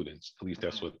 3 students. At least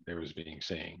that's what there was being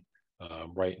saying.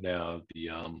 Right now, the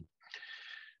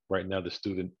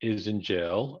student is in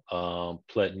jail,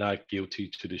 pled not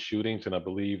guilty to the shootings, and I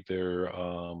believe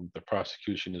the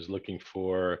prosecution is looking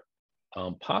for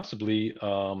possibly,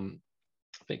 I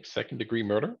think, 2nd-degree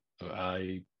murder.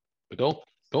 But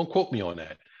don't quote me on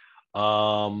that.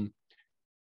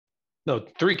 No,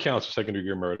 3 counts of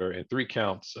 2nd-degree murder and 3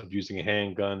 counts of using a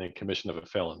handgun and commission of a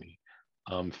felony.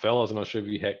 Fellas, I'm not sure if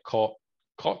you had caught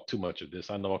too much of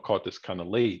this. I know I caught this kind of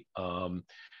late.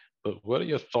 But what are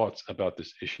your thoughts about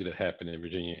this issue that happened in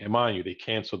Virginia? And mind you, they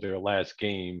canceled their last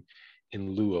game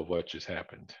in lieu of what just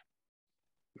happened.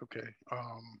 Okay.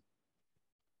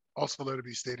 Also, let it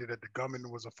be stated that the gunman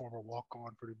was a former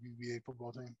walk-on for the UVA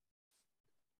football team.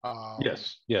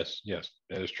 Yes, that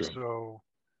is true. So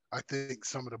I think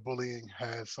some of the bullying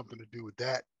has something to do with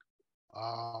that,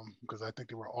 because I think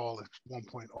they were all at one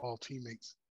point all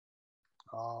teammates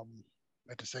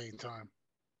at the same time.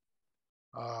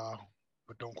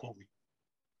 But don't quote me.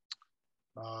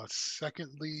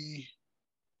 Secondly,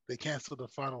 they canceled the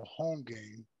final home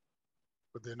game,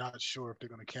 but they're not sure if they're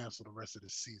going to cancel the rest of the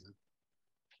season.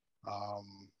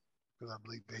 because I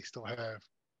believe they still have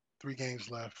 3 games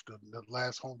left. The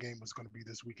last home game was going to be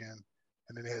this weekend,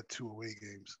 and then they had 2 away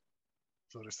games.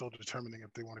 So they're still determining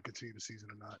if they want to continue the season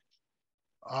or not.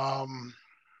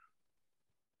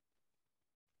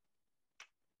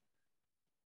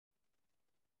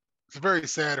 It's a very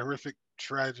sad, horrific,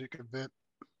 tragic event.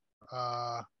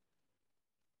 I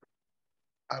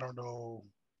don't know.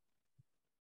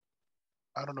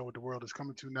 I don't know what the world is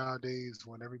coming to nowadays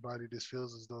when everybody just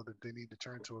feels as though that they need to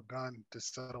turn to a gun to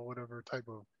settle whatever type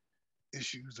of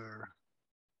issues or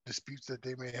disputes that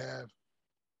they may have.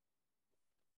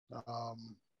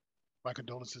 My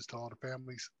condolences to all the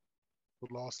families who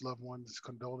lost loved ones.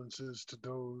 Condolences to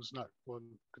those, not well,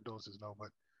 condolences, no,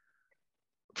 but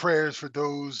prayers for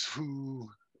those who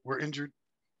were injured.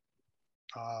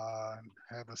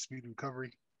 Have a speedy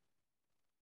recovery.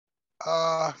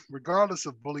 Regardless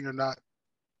of bullying or not,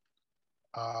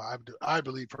 I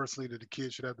believe personally that the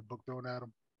kids should have the book thrown at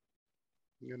them.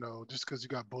 You know, just because you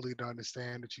got bullied, I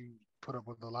understand that you put up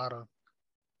with a lot of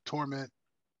torment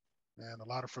and a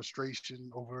lot of frustration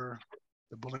over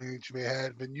the bullying that you may have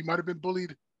had. And you might have been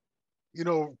bullied, you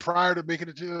know, prior to making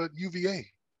it to UVA.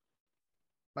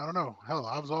 I don't know. Hell,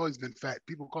 I've always been fat.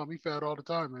 People call me fat all the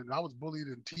time, and I was bullied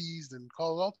and teased and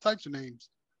called all types of names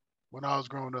when I was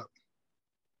growing up.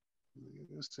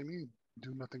 To me,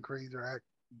 do nothing crazy or act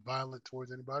violent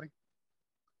towards anybody.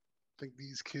 I think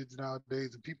these kids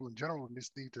nowadays and people in general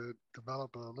just need to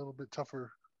develop a little bit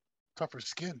tougher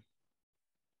skin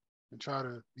and try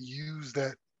to use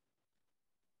that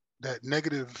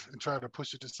negative and try to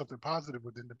push it to something positive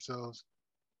within themselves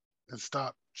and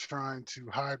stop trying to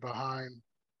hide behind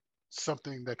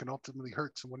something that can ultimately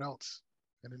hurt someone else,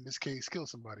 and in this case, kill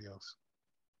somebody else.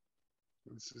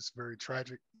 It's very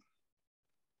tragic.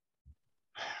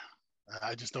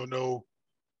 I just don't know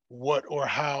what or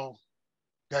how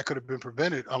that could have been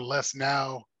prevented unless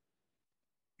now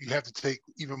you have to take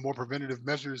even more preventative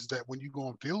measures that when you go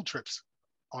on field trips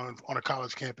on a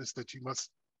college campus that you must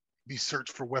be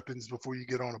searched for weapons before you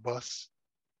get on a bus.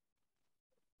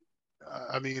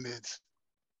 I mean, it's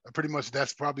pretty much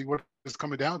that's probably what it's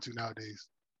coming down to nowadays.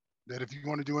 That if you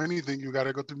want to do anything, you got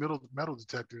to go through metal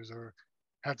detectors or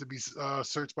have to be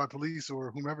searched by police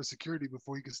or whomever security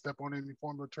before you can step on any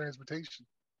form of transportation.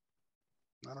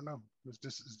 I don't know. It's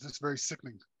just very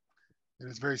sickening. And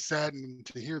it's very saddening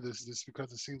to hear this just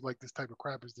because it seems like this type of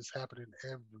crap is just happening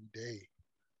every day.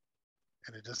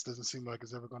 And it just doesn't seem like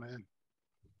it's ever going to end.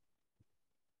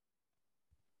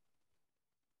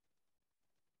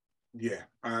 Yeah,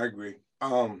 I agree.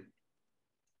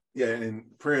 Yeah,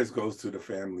 and prayers goes to the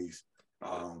families,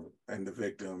 and the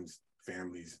victims'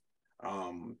 families.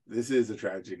 This is a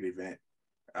tragic event.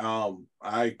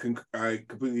 I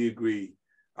completely agree.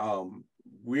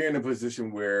 We're in a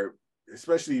position where,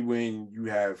 especially when you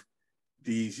have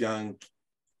these young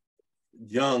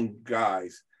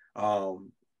guys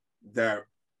that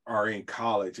are in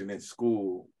college and in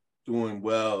school, doing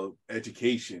well,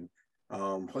 education,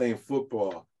 playing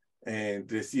football, and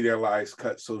to see their lives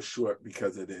cut so short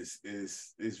because of this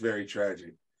is very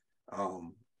tragic.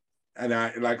 And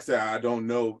I, like I said, I don't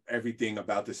know everything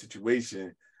about the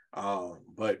situation,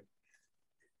 but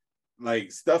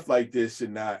like stuff like this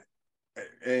should not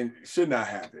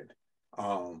happen.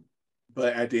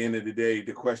 But at the end of the day,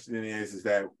 the question is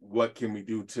that what can we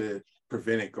do to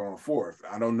prevent it going forth?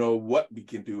 I don't know what we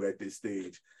can do at this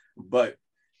stage, but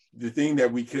the thing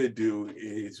that we could do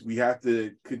is we have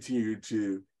to continue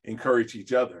to encourage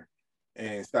each other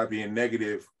and stop being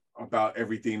negative about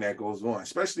everything that goes on,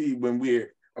 especially when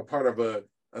we're a part of a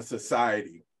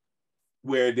society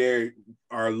where they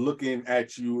are looking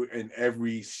at you in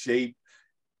every shape,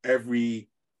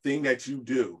 everything that you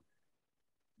do.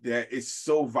 That it's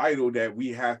so vital that we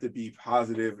have to be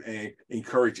positive and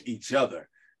encourage each other.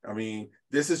 I mean,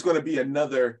 this is going to be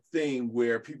another thing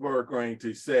where people are going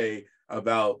to say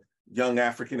about young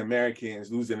African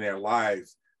Americans losing their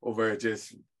lives over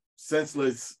just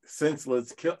senseless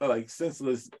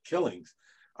killings.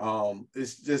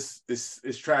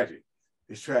 It's tragic.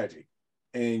 It's tragic.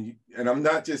 And I'm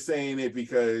not just saying it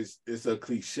because it's a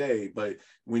cliche, but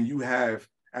when you have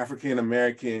African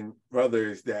American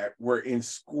brothers that were in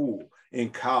school, in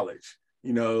college,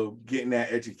 you know, getting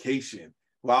that education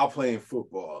while playing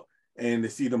football, and to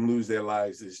see them lose their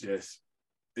lives is just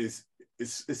it's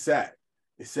sad.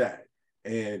 It's sad,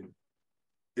 and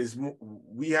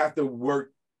we have to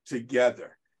work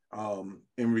together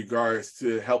in regards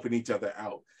to helping each other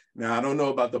out. Now, I don't know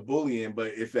about the bullying,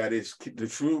 but if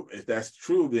that's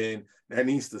true, then that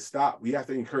needs to stop. We have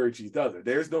to encourage each other.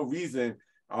 There's no reason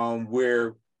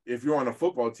where if you're on a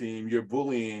football team, you're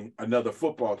bullying another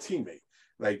football teammate.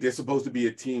 Like, they're supposed to be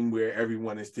a team where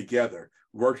everyone is together,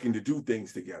 working to do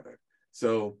things together.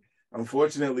 So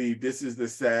unfortunately, this is the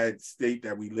sad state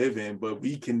that we live in, but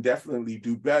we can definitely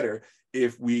do better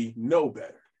if we know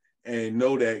better and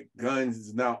know that guns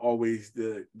is not always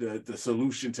the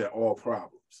solution to all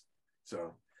problems.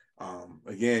 So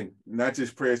again, not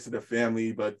just prayers to the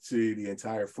family, but to the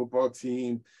entire football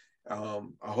team.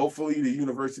 Hopefully the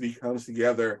university comes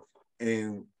together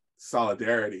in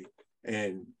solidarity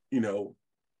and, you know,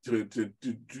 to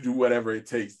do whatever it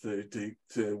takes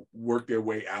to work their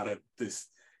way out of this,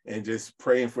 and just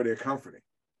praying for their comforting.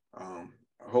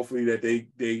 Hopefully that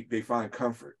they find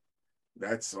comfort.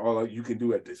 That's all you can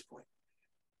do at this point.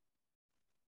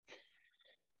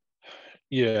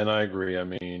 Yeah, and I agree. I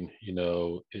mean,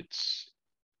 it's,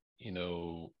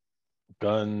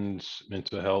 guns,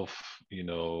 mental health,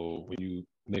 when you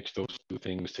mix those two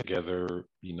things together,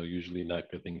 usually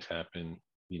not good things happen.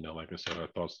 Like I said, our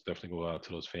thoughts definitely go out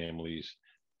to those families,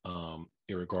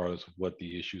 regardless of what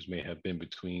the issues may have been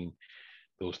between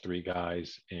those three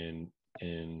guys and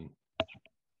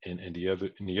the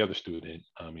other student.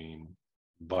 I mean,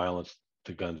 violence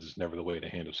to guns is never the way to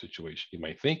handle a situation. You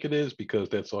might think it is because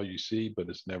that's all you see, but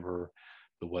it's never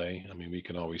the way. I mean, we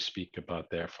can always speak about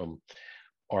that from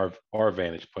our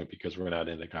vantage point because we're not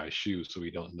in the guy's shoes, so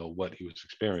we don't know what he was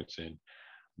experiencing.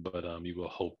 But you will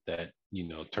hope that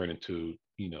turn to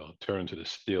the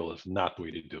steel is not the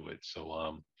way to do it.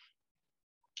 So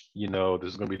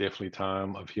there's going to be definitely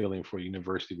time of healing for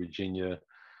University of Virginia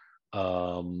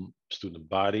student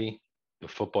body, the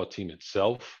football team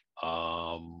itself,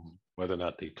 whether or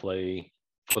not they play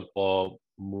football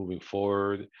moving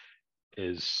forward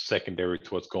is secondary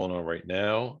to what's going on right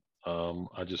now.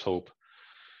 I just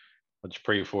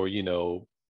pray for,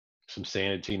 some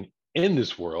sanity in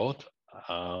this world.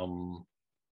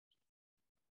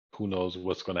 Who knows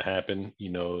what's going to happen,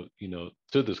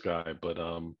 to this guy, but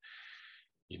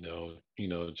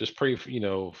just pray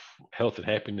for, health and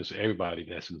happiness for everybody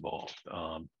that's involved.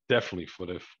 Definitely for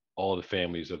all the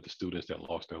families of the students that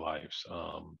lost their lives.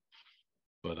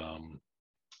 But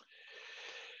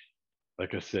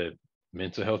like I said,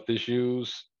 mental health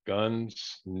issues,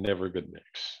 guns, never a good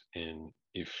mix. And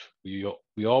if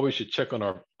we always should check on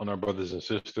our brothers and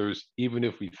sisters, even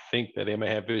if we think that they may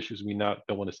have issues, don't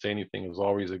want to say anything. It's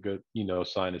always a good,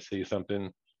 sign to say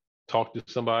something. Talk to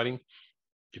somebody.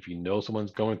 If you know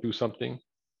someone's going through something,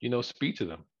 speak to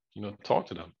them, talk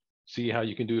to them, see how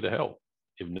you can do to help.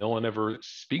 If no one ever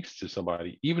speaks to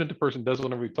somebody, even if the person doesn't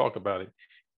want to really talk about it,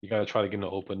 you got to try to get them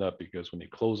to open up, because when they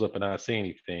close up and not say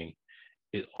anything,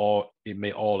 it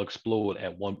may all explode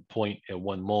at one point, at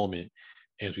one moment,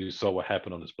 as we saw what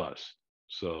happened on this bus.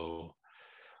 So,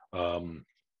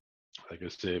 like I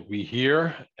said, we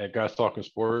here at Guys Talking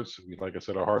Sports, like I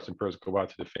said, our hearts and prayers go out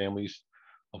to the families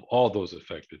of all those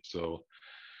affected. So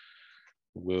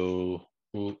we'll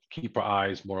keep our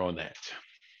eyes more on that.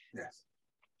 Yes.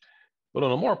 But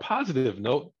on a more positive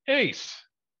note, Ace.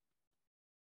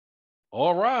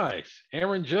 All right,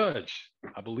 Aaron Judge,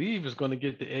 I believe, is going to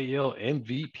get the AL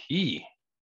MVP.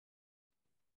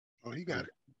 Oh, he got it.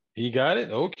 He got it?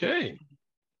 Okay.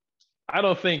 I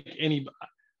don't think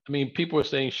people are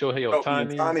saying Shohei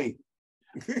Ohtani.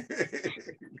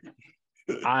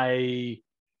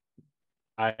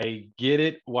 I get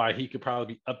it why he could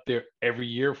probably be up there every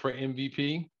year for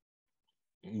MVP,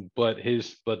 but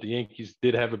the Yankees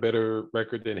did have a better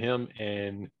record than him,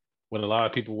 and when a lot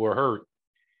of people were hurt,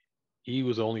 he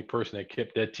was the only person that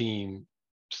kept that team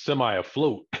semi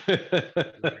afloat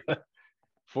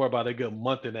for about a good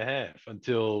month and a half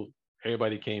until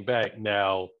everybody came back.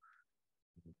 Now,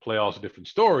 playoffs a different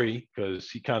story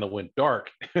because he kind of went dark.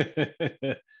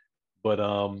 But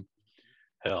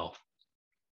hell,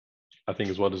 I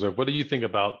think it's well deserved. What do you think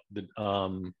about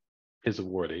his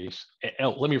award, Ace?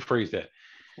 Let me rephrase that.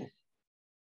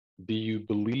 Do you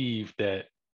believe that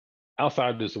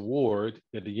outside of this award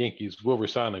that the Yankees will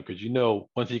resign him? Because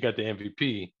once he got the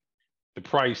MVP,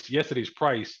 yesterday's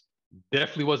price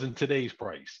definitely wasn't today's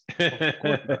price.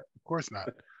 Of course not.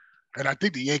 And I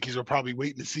think the Yankees are probably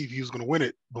waiting to see if he was going to win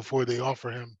it before they offer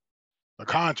him a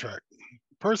contract.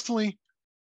 Personally,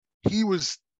 he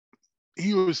was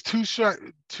two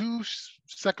second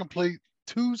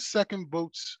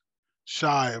votes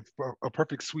shy of a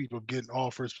perfect sweep of getting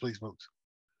all first place votes.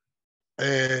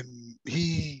 And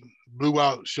he blew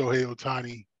out Shohei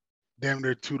Ohtani damn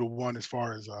near 2-1 as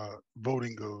far as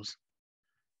voting goes.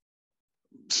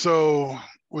 So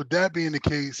with that being the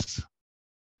case,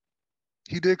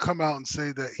 he did come out and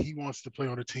say that he wants to play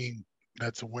on a team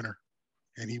that's a winner,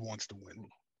 and he wants to win.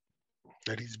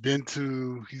 That he's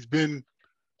been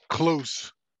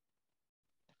close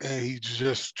and he's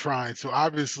just trying. So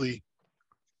obviously,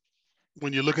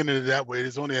 when you're looking at it that way,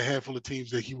 there's only a handful of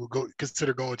teams that he will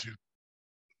consider going to.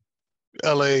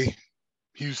 LA,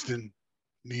 Houston,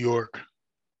 New York,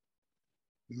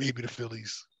 maybe the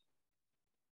Phillies.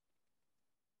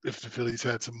 If the Phillies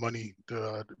had some money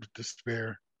to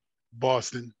spare.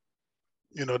 Boston,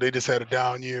 they just had a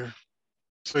down year.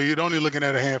 So you're only looking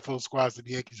at a handful of squads that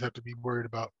the Yankees have to be worried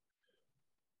about.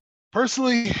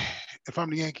 Personally, if I'm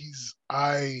the Yankees,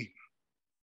 I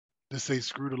just say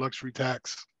screw the luxury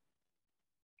tax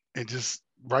and just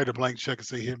write a blank check and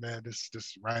say, here, man,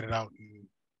 just write it out and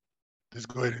just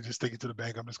go ahead and just take it to the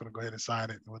bank. I'm just going to go ahead and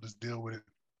sign it, and we'll just deal with it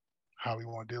how we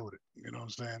want to deal with it. You know what I'm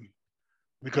saying?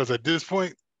 Because at this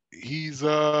point, he's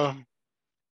earned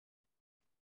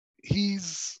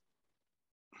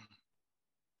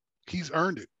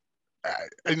it.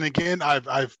 And again,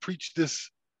 I've preached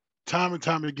this time and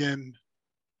time again,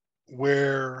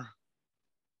 where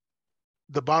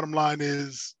the bottom line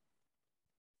is,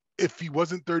 if he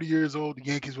wasn't 30 years old, the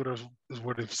Yankees would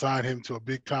have signed him to a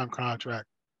big time contract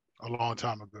a long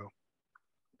time ago.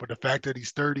 But the fact that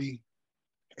he's 30,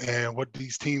 and what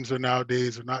these teams are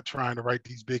nowadays are not trying to write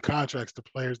these big contracts to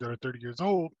players that are 30 years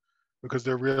old, because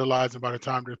they're realizing by the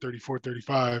time they're 34,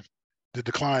 35, the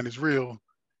decline is real,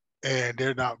 and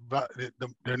the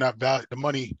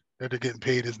money that they're getting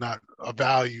paid is not a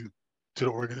value to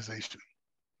the organization.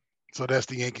 So that's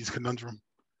the Yankees conundrum.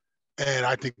 And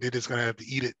I think they're just going to have to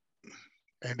eat it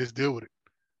and just deal with it.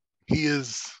 He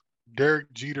is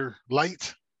Derek Jeter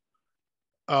light.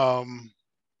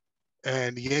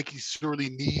 And the Yankees surely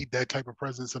need that type of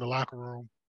presence in the locker room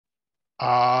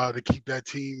to keep that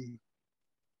team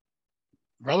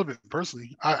relevant.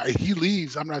 Personally, he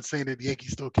leaves. I'm not saying that the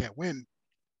Yankees still can't win,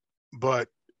 but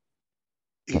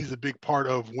he's a big part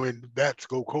of when bats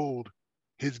go cold,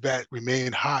 his bat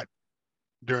remain hot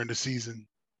during the season.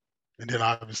 And then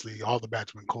obviously all the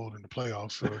bats went cold in the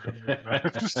playoffs. So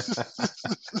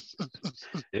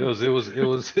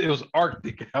it was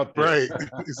Arctic out there. Right,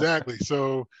 exactly.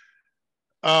 So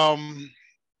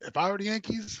if I were the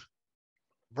Yankees,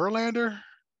 Verlander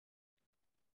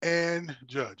and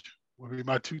Judge would be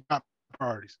my two top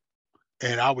priorities.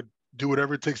 And I would do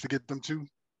whatever it takes to get them to,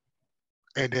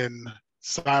 and then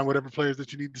sign whatever players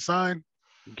that you need to sign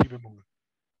and keep it moving.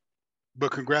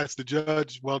 But congrats to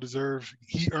Judge, well deserved.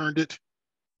 He earned it.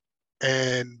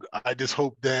 And I just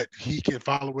hope that he can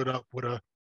follow it up with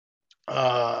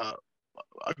a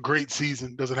great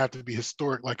season. Doesn't have to be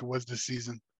historic like it was this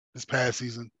past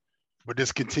season, but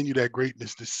just continue that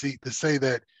greatness to say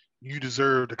that you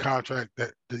deserve the contract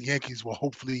that the Yankees will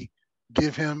hopefully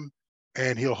give him,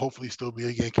 and he'll hopefully still be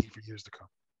a Yankee for years to come.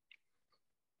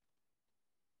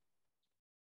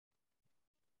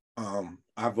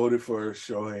 I voted for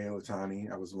Shohei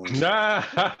Ohtani. I was one. Okay.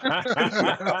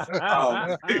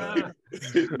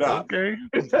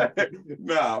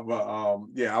 I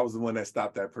was the one that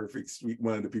stopped that perfect.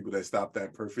 One of the people that stopped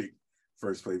that perfect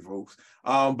first place votes.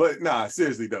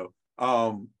 Seriously though,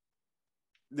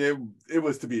 it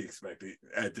was to be expected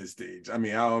at this stage. I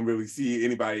mean, I don't really see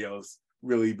anybody else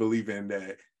really believing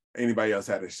that anybody else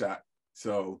had a shot.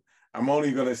 So I'm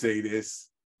only gonna say this.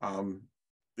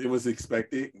 It was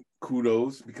expected.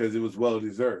 Kudos, because it was well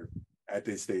deserved at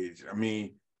this stage. I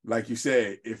mean, like you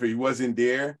said, if he wasn't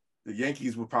there, the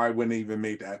Yankees wouldn't even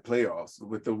make that playoffs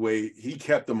with the way he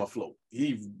kept them afloat.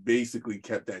 He basically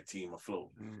kept that team afloat.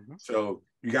 Mm-hmm. So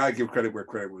you got to give credit where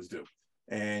credit was due.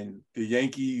 And the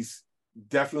Yankees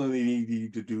definitely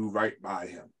needed to do right by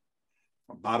him.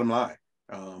 Bottom line,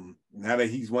 now that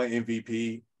he's won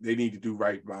MVP, they need to do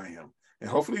right by him. And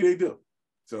hopefully they do.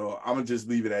 So I'm going to just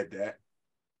leave it at that.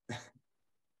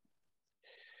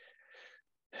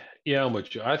 Yeah, I'm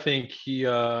with you. I think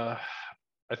the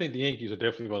Yankees are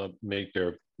definitely going to make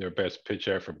their best pitch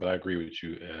effort, but I agree with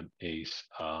you, Ace.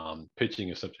 Pitching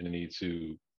is something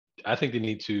I think they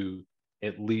need to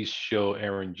at least show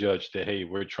Aaron Judge that, hey,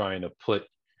 we're trying to put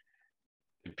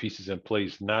the pieces in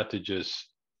place, not to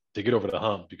get over the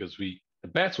hump, because the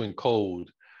bats went cold,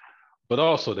 but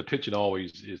also the pitching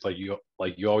always is like you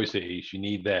always say, Ace, you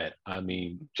need that. I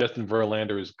mean, Justin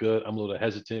Verlander is good. I'm a little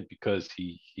hesitant because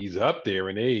he's up there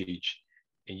in age,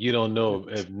 and you don't know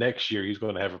if next year he's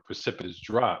going to have a precipitous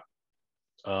drop.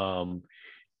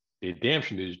 They damn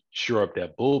sure to shore up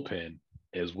that bullpen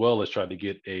as well as try to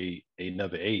get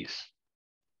another ace.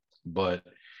 But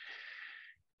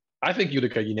I think you'd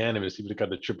have got unanimous. He would have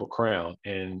got the Triple Crown.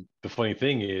 And the funny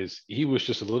thing is, he was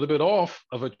just a little bit off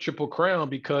of a Triple Crown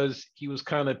because he was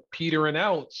kind of petering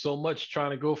out so much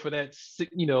trying to go for that,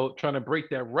 trying to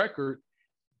break that record,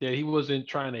 that he wasn't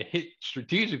trying to hit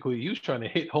strategically. He was trying to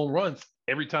hit home runs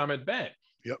every time at bat.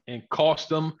 Yep. and cost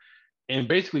them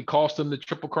the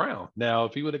Triple Crown. Now,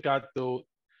 if he would have got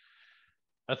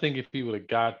I think if he would have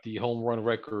got the home run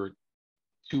record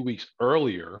 2 weeks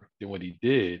earlier than what he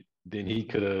did, then he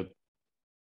could have,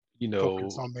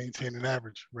 focus on maintaining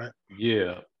average, right?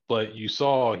 Yeah, but you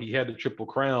saw he had the Triple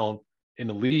Crown in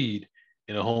the lead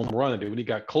in a home run, and then when he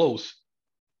got close,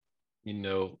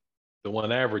 the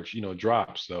one average,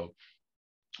 dropped. So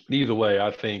either way,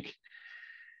 I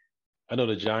know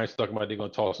the Giants talking about they're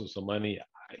going to toss him some money.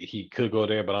 He could go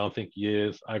there, but I don't think he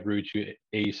is. I agree with you.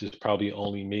 Ace is probably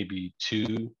only maybe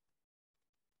 2-3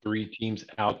 teams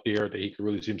out there that he could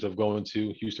really see himself going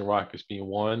to. Houston Rockets being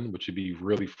one, which would be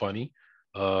really funny.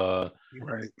 Right.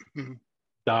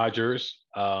 Dodgers,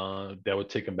 that would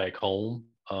take him back home.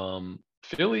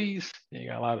 Phillies, they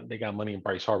got money in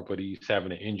Bryce Harper, but he's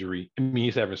having an injury. I mean,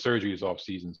 he's having surgery this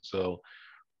offseason, so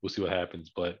we'll see what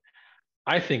happens. But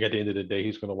I think at the end of the day,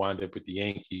 he's going to wind up with the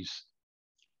Yankees.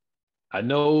 I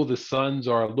know the Suns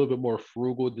are a little bit more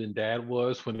frugal than Dad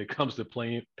was when it comes to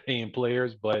paying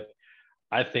players, but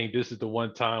I think this is the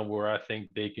one time where I think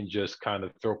they can just kind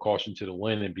of throw caution to the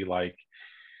wind and be like,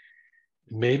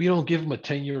 maybe don't give him a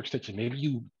 10-year extension. Maybe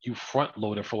you front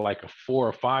load it for like a 4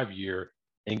 or 5 year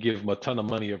and give him a ton of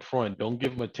money up front. Don't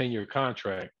give him a 10-year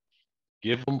contract.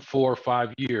 Give him 4 or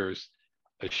 5 years,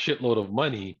 a shitload of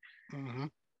money,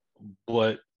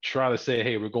 but try to say,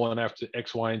 hey, we're going after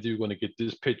X, Y, and Z. We're going to get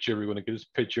this pitcher. We're going to get this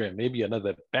pitcher, and maybe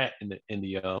another bat in the in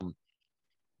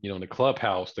the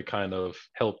clubhouse to kind of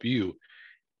help you,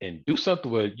 and do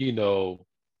something with Gene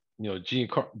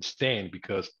Stan,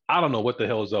 because I don't know what the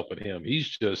hell is up with him. He's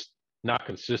just not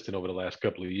consistent over the last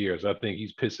couple of years. I think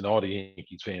he's pissing all the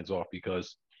Yankees fans off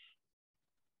because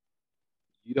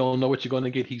you don't know what you're going to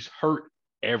get. He's hurt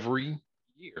every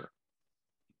year.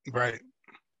 Right.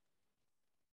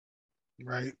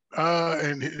 Right.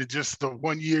 And just the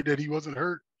 1 year that he wasn't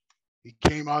hurt, he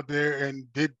came out there and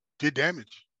did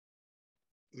damage.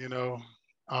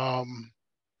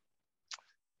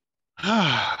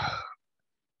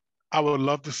 I would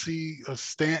love to see a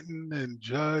Stanton and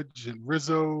Judge and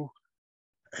Rizzo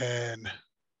and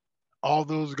all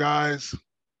those guys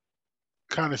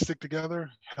kind of stick together.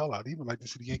 Hell, I'd even like to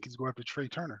see the Yankees go after Trey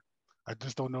Turner. I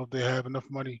just don't know if they have enough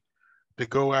money to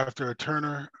go after a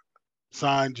Turner,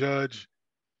 sign Judge,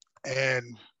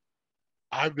 and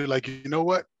I'd be like, you know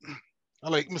what? I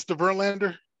like Mr.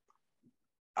 Verlander.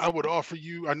 I would offer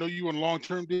you, I know you on a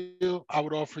long-term deal. I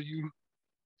would offer you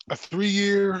a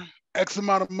 3-year, X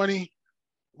amount of money,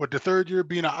 with the 3rd year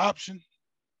being an option.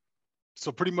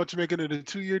 So pretty much making it a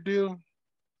 2-year deal.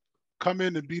 Come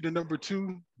in and be the number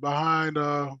 2 behind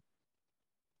Cole.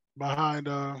 Behind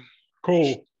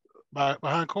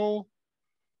Cole.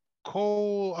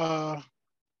 Cole,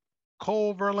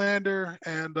 Verlander,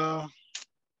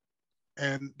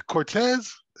 and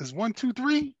Cortez is 1, 2,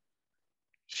 3.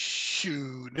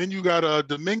 Shoot. Then you got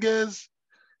Dominguez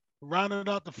rounding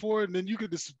out the 4, and then you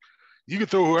could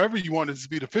throw whoever you wanted to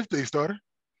be the 5th day starter.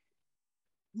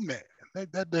 Man,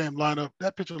 that damn lineup,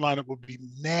 that pitcher lineup would be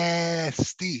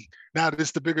nasty. Now,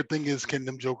 the bigger thing is, can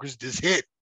them jokers just hit?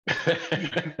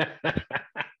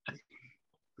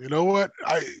 You know what?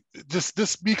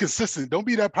 Just be consistent. Don't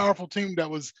be that powerful team that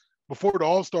was before the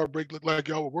All-Star break looked like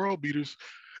y'all were world beaters,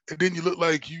 and then you look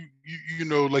like you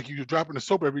like you were dropping the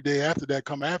soap every day after that,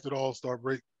 come after the All-Star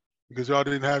break, because y'all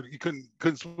you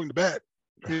couldn't swing the bat.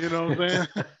 You know what I'm saying?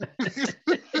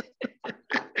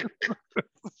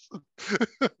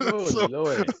 Oh,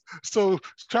 Lord. So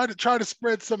try to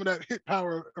spread some of that hit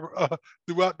power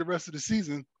throughout the rest of the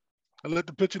season and let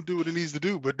the pitching do what it needs to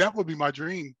do. But that would be my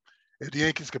dream, if the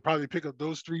Yankees could probably pick up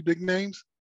those 3 big names.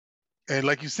 And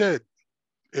like you said,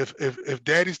 if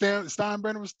Daddy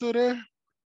Steinbrenner was still there,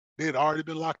 they had already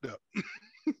been locked up.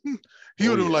 He'd be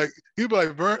like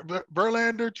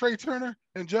Verlander, Trey Turner,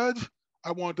 and Judge.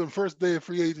 I want them first day of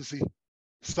free agency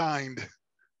signed.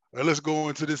 Let's go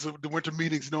into the winter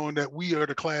meetings knowing that we are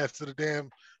the class of the damn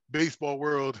baseball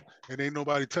world and ain't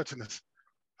nobody touching us.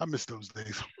 I miss those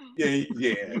days. Yeah.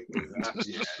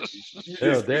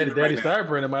 Hell, Daddy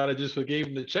Steinbrenner might have just gave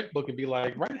him the checkbook and be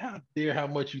like, write out there how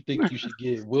much you think you should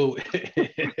get. We'll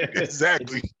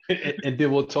Exactly. and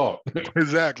then we'll talk.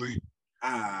 Exactly.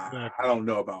 I don't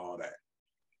know about all that.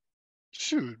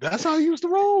 Shoot, that's how he used to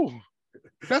roll.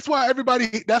 That's why they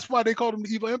called him the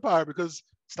Evil Empire, because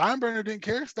Steinbrenner didn't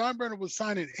care. Steinbrenner was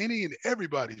signing any and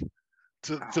everybody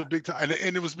to big time,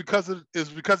 and it was because of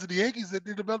the Yankees that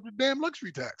they developed the damn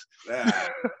luxury tax.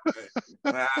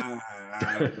 I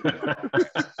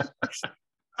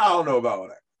don't know about all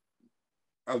that.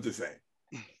 I'm just saying.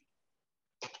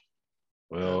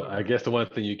 Well, I guess the one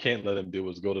thing you can't let him do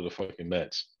is go to the fucking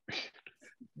Mets.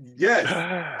 Yes,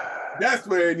 that's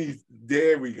where it needs.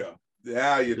 There we go.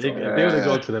 Now you're If talking. they were to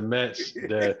go to the Mets,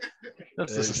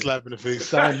 That's just a slap in the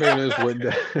face. Steinbrenners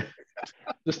would.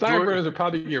 The Steinbrenners would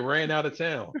probably get ran out of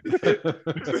town.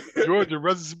 George will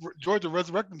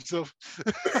resurrect himself.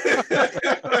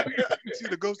 You see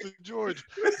the ghost of George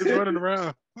just running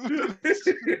around.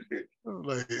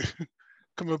 Like,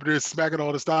 come up there smacking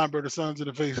all the Steinbrenner sons in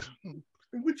the face.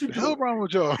 What you the hell doing? wrong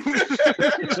with y'all?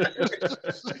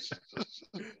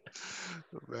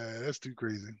 Man, that's too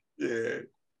crazy. Yeah.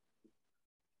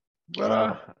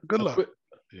 But good luck.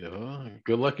 Yeah,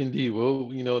 good luck indeed. Well,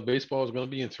 baseball is going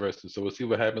to be interesting, so we'll see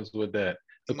what happens with that.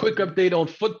 A quick update on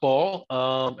football.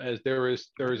 As there is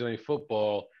Thursday night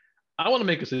football, I want to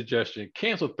make a suggestion: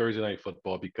 cancel Thursday night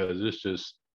football because it's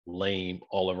just lame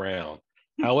all around.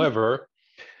 However,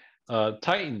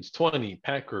 Titans 20,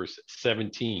 Packers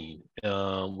 17,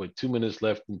 with 2 minutes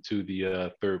left into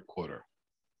the third quarter.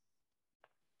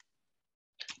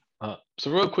 So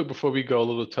real quick before we go, a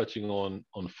little touching on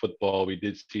football, we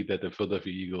did see that the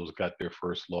Philadelphia Eagles got their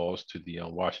first loss to the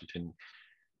Washington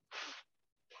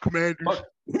Commanders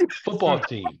football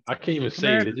team. I can't even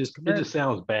say it. It just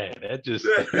sounds bad. That just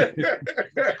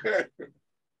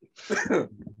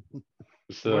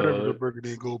so, whatever the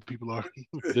burgundy and gold people are.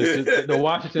 the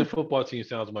Washington football team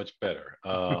sounds much better.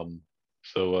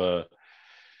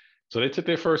 So they took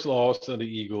their first loss to the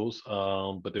Eagles,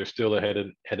 but they're still ahead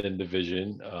in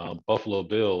division. Buffalo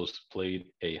Bills played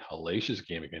a hellacious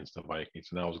game against the Vikings,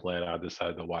 and I was glad I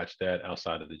decided to watch that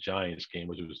outside of the Giants game,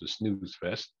 which was a snooze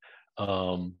fest.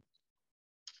 And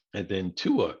then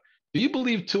Tua. Do you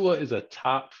believe Tua is a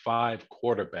top 5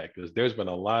 quarterback? Because there's been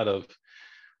a lot of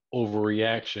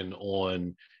overreaction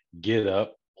on Get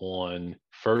Up, on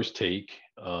First Take,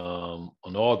 on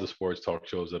all the sports talk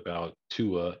shows about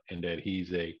Tua and that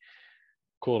he's a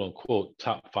quote unquote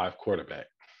top 5 quarterback.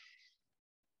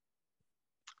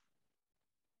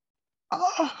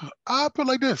 I'll put it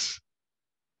like this.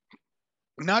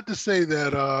 Not to say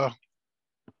that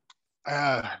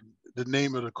the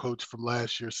name of the coach from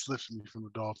last year slips me from the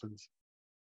Dolphins,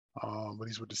 but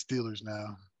he's with the Steelers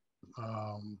now.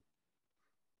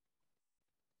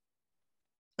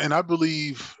 And I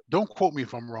believe, don't quote me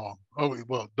if I'm wrong. Oh,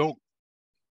 well, don't.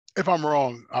 If I'm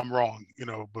wrong, I'm wrong,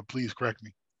 but please correct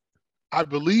me. I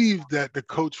believe that the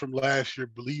coach from last year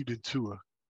believed in Tua,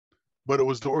 but it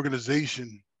was the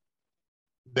organization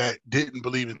that didn't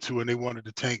believe in Tua and they wanted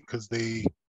to tank because they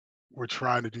were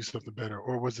trying to do something better.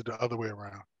 Or was it the other way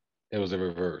around? It was a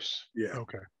reverse. Yeah.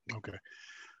 Okay.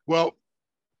 Well,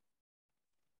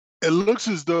 it looks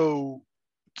as though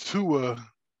Tua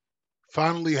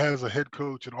finally has a head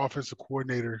coach and offensive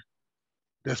coordinator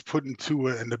that's putting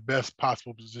Tua in the best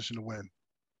possible position to win.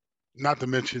 Not to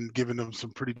mention giving them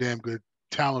some pretty damn good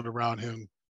talent around him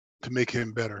to make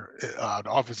him better. The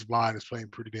offensive line is playing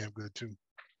pretty damn good too.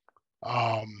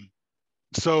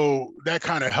 So that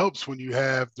kind of helps when you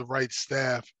have the right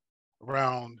staff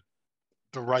around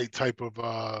the right type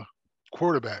of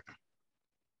quarterback,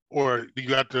 or you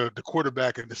got the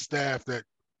quarterback and the staff that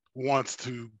wants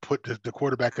to put the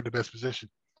quarterback in the best position.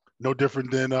 No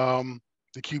different than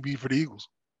the QB for the Eagles.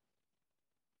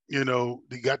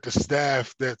 They got the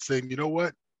staff that's saying, you know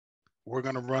what, we're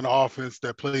going to run an offense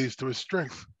that plays to his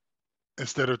strength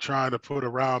instead of trying to put a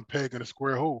round peg in a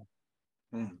square hole.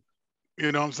 Mm.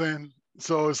 You know what I'm saying?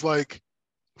 So it's like,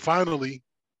 finally,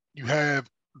 you have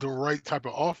the right type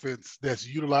of offense that's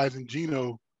utilizing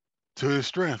Geno to his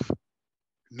strength.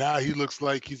 Now he looks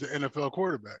like he's an NFL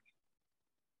quarterback.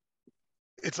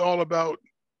 It's all about,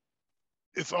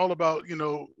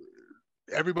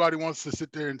 everybody wants to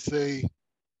sit there and say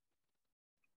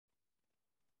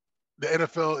the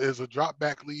NFL is a drop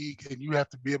back league and you have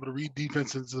to be able to read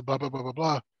defenses, blah, blah, blah, blah,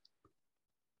 blah.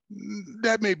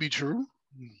 That may be true,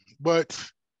 but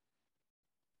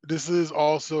this is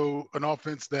also an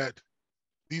offense that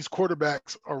these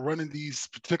quarterbacks are running these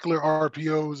particular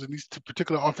RPOs and these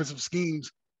particular offensive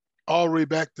schemes all the way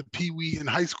back to Pee Wee and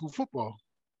high school football.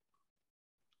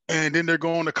 And then they're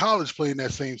going to college playing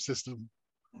that same system.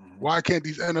 Mm-hmm. Why can't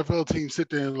these NFL teams sit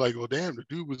there and like, well, damn, the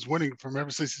dude was winning from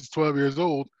ever since he's 12 years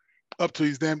old up to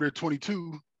he's damn near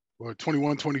 22 or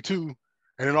 21, 22.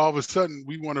 And then all of a sudden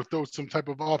we want to throw some type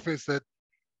of offense that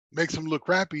makes him look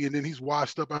crappy, and then he's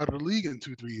washed up out of the league in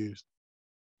 2-3 years.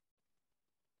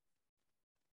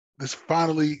 It's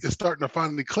starting to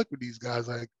finally click with these guys.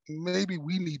 Like, maybe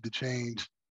we need to change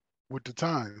with the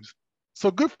times. So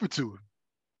good for Tua.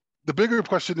 The bigger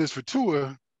question is for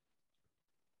Tua,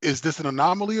 is this an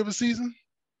anomaly of a season?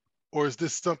 Or is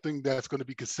this something that's going to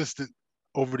be consistent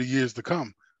over the years to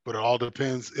come? But it all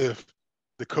depends if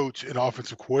the coach and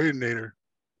offensive coordinator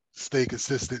stay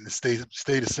consistent and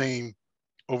stay the same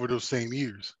over those same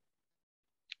years.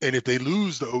 And if they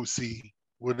lose the OC,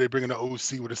 will they bring in the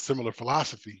OC with a similar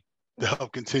philosophy to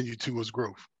help continue Tua's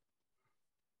growth?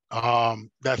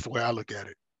 That's the way I look at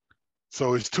it.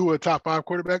 So is Tua a top 5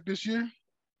 quarterback this year?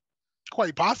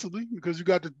 Quite possibly, because you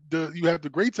got you have the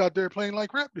greats out there playing like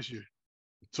crap this year.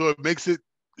 So it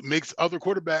makes other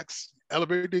quarterbacks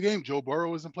elevate their game. Joe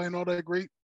Burrow isn't playing all that great.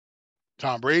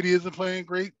 Tom Brady isn't playing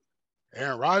great.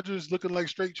 Aaron Rodgers looking like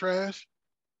straight trash.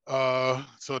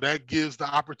 So that gives the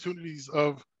opportunities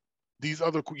of these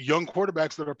other young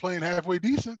quarterbacks that are playing halfway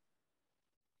decent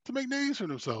to make names for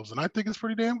themselves. And I think it's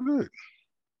pretty damn good.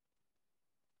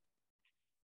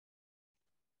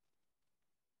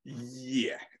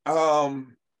 Yeah.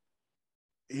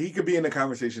 He could be in the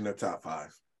conversation of top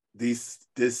 5 this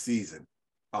season.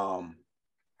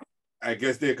 I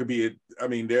guess there could be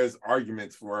there's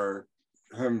arguments for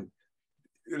him.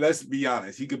 Let's be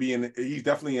honest. He's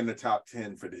definitely in the top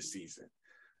 10 for this season.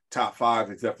 Top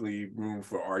 5 is definitely room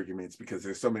for arguments because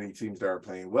there's so many teams that are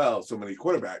playing well, so many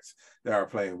quarterbacks that are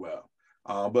playing well.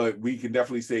 But we can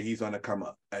definitely say he's on the come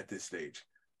up at this stage.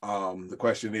 The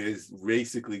question is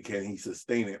basically, can he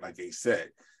sustain it, like they said?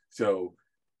 So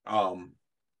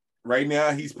right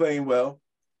now he's playing well.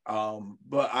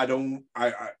 But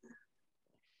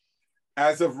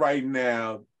as of right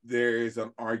now, there is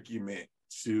an argument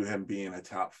to him being a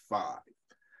top 5.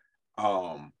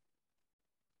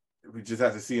 We just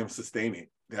have to see him sustain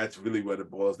it. That's really what it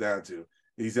boils down to.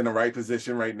 He's in the right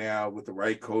position right now with the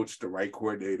right coach, the right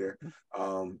coordinator.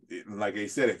 Like I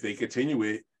said, if they continue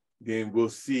it, then we'll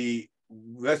see.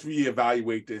 Let's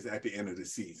reevaluate this at the end of the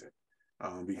season,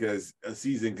 because a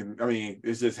season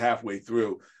it's just halfway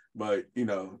through, but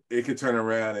it could turn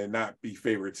around and not be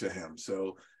favored to him.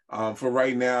 So for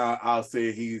right now, I'll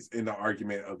say he's in the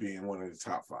argument of being one of the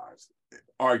top 5s.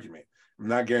 Argument. I'm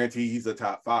not guaranteed he's a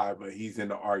top 5, but he's in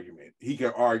the argument. We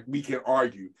can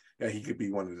argue that he could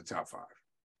be one of the top 5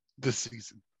 this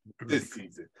season.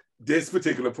 This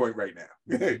particular point right now.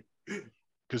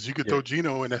 Because you could throw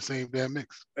Geno in that same damn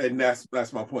mix. And that's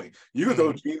my point. You could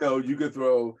throw Geno, you could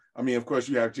throw, of course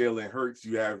you have Jalen Hurts,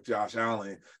 you have Josh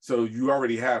Allen. So you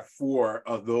already have 4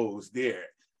 of those there.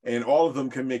 And all of them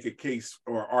can make a case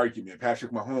or argument.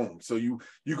 Patrick Mahomes. So you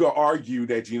could argue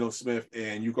that Geno Smith,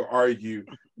 and you could argue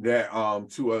that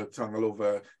Tua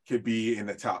Tagovailoa could be in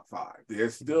the top 5.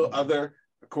 There's still other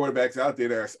quarterbacks out there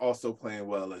that are also playing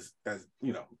well as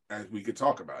we could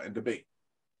talk about and debate.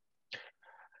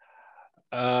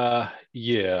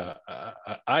 Yeah,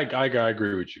 I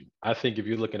agree with you. I think if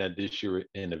you're looking at this year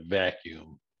in a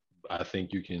vacuum, I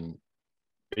think you can,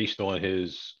 based on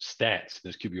his stats,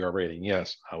 his QBR rating,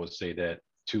 yes, I would say that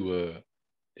Tua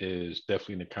is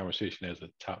definitely in the conversation as a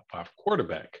top 5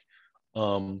 quarterback.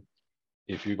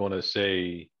 If you're going to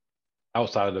say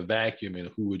outside of the vacuum, and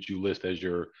who would you list as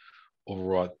your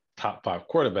overall top 5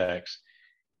 quarterbacks,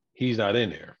 he's not in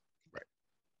there.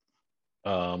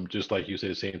 Right. Just like you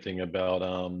said the same thing about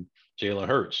Jalen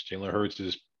Hurts. Jalen Hurts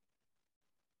is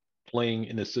playing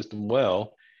in the system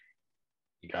well.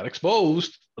 He got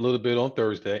exposed a little bit on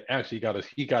Thursday. Actually,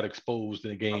 he got exposed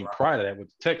in the game prior to that with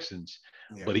the Texans.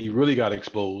 Yeah. But he really got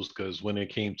exposed because when it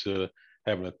came to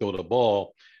having to throw the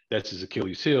ball, that's his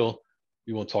Achilles heel.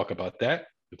 We won't talk about that,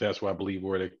 but that's where I believe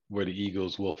where the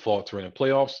Eagles will falter in the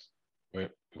playoffs. We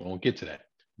won't get to that.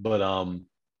 But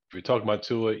if we're talking about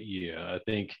Tua, yeah, I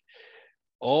think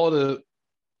all the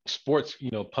sports,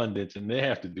 pundits, and they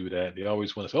have to do that. They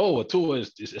always want to say, "Oh, Tua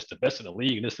is the best in the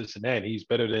league, and this, and that. And he's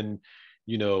better than,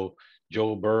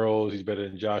 Joe Burrow. He's better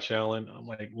than Josh Allen." I'm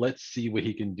like, let's see what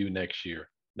he can do next year.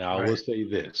 Now, I will say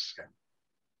this: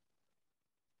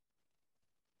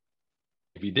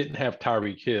 if he didn't have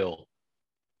Tyreek Hill,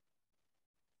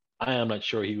 I am not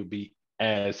sure he would be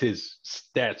his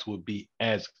stats would be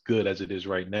as good as it is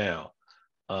right now,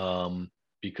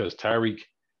 because Tyreek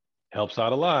helps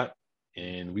out a lot.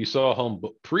 And we saw him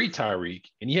pre-Tyreek,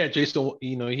 and he had Jason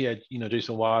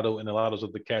Waddle and a lot of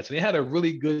other cats, and they had a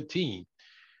really good team,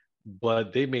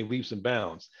 but they made leaps and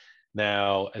bounds.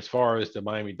 Now, as far as the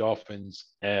Miami Dolphins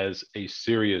as a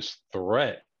serious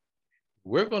threat,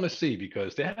 we're going to see,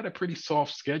 because they had a pretty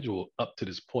soft schedule up to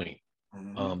this point.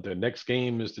 Mm-hmm. Their next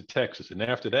game is the Texans, and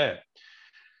after that,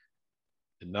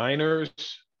 the Niners,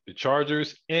 the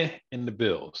Chargers, and the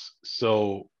Bills.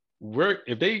 So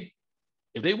if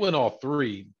they win all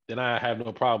 3, then I have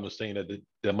no problem with saying that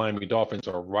the Miami Dolphins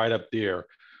are right up there,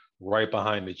 right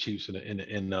behind the Chiefs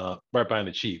right behind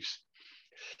the Chiefs.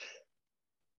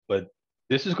 But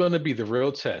this is going to be the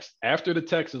real test after the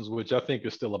Texans, which I think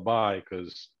is still a bye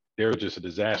because they're just a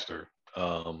disaster.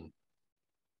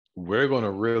 we're going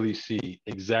to really see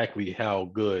exactly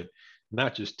how good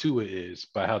not just Tua is,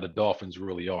 but how the Dolphins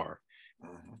really are.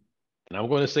 Mhm. And I'm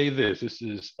going to say this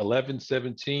is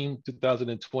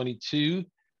 11/17/2022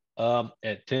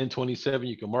 at 10:27.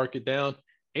 You can mark it down.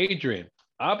 Adrian,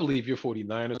 I believe your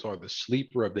 49ers are the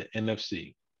sleeper of the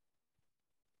NFC.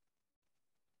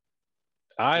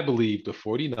 I believe the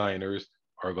 49ers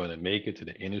are going to make it to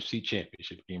the NFC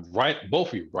Championship game. Right, both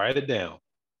of you, write it down.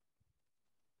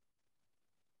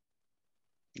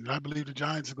 And I believe the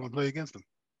Giants are going to play against them.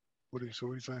 What are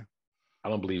you saying? I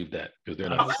don't believe that because they're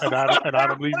not. And I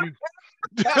don't believe you.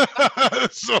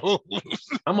 So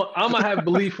I'm gonna have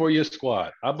belief for your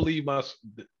squad. I believe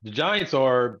the Giants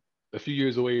are a few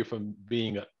years away from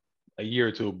being a year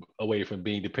or two away from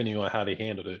being, depending on how they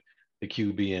handle the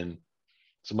QB and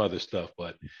some other stuff.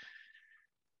 But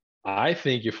I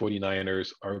think your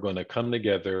 49ers are going to come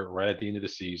together right at the end of the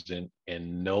season,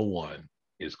 and no one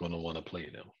is going to want to play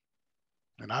them.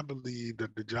 And I believe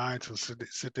that the Giants will sit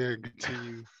there and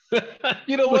continue.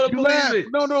 You don't want to believe laugh. it.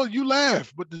 No, you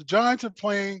laugh. But the Giants are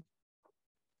playing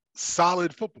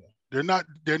solid football. They're not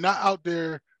out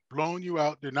there blowing you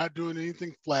out. They're not doing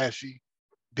anything flashy.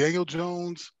 Daniel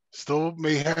Jones still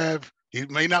he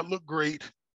may not look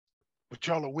great, but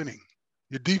y'all are winning.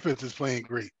 Your defense is playing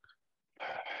great.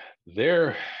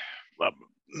 They're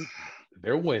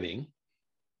winning.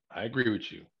 I agree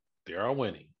with you. They are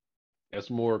winning. That's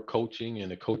more coaching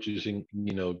and the coaches,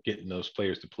 getting those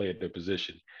players to play at their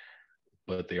position.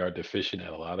 But they are deficient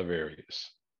at a lot of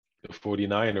areas. The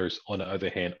 49ers, on the other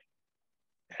hand,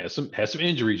 has some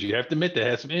injuries. You have to admit they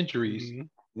had some injuries.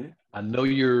 Mm-hmm. I know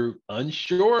you're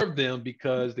unsure of them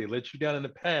because they let you down in the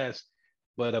past.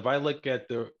 But if I look at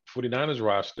the 49ers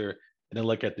roster and then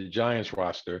look at the Giants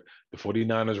roster, the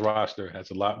 49ers roster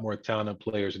has a lot more talented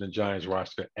players than the Giants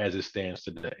roster as it stands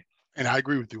today. And I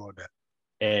agree with you on that.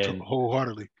 And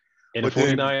wholeheartedly. And the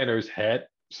 49ers had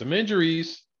some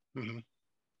injuries mm-hmm.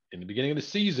 in the beginning of the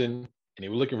season, and they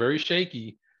were looking very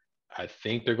shaky. I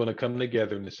think they're going to come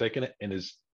together in the second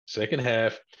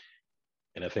half,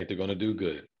 and I think they're going to do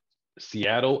good.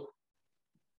 Seattle,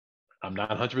 I'm not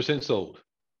 100% sold.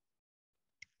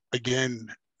 Again,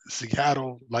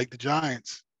 Seattle, like the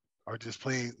Giants, are just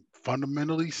playing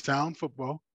fundamentally sound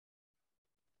football.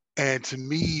 And to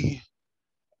me,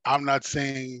 I'm not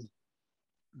saying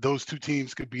those two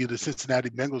teams could be the Cincinnati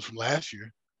Bengals from last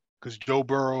year, because Joe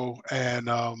Burrow and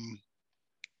the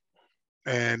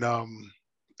hell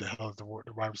is the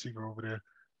wide receiver over there?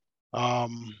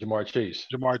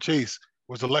 Jamar Chase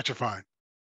was electrifying.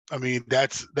 I mean,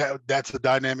 that's a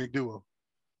dynamic duo.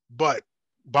 But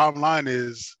bottom line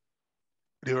is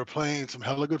they were playing some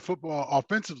hella good football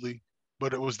offensively,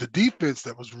 but it was the defense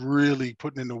that was really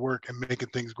putting in the work and making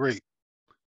things great.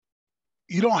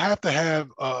 You don't have to have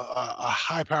a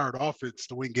high-powered offense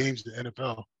to win games in the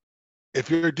NFL. If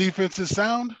your defense is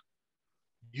sound,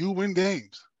 you win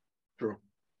games. True.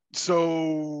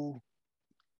 So,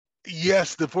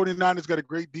 yes, the 49ers got a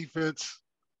great defense.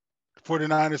 The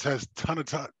 49ers has ton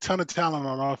of talent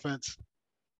on offense.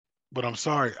 But I'm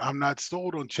sorry, I'm not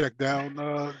sold on check down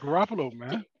Garoppolo,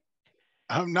 man.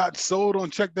 I'm not sold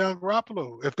on check down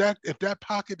Garoppolo. If that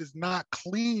pocket is not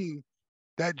clean,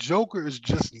 that joker is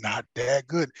just not that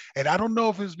good. And I don't know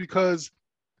if it's because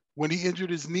when he injured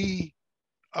his knee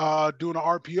doing an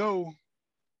RPO,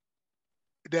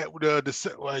 that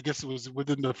I guess it was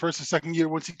within the first and second year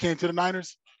once he came to the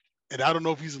Niners. And I don't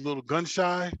know if he's a little gun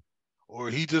shy or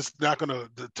he just not going to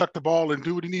tuck the ball and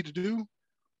do what he needs to do.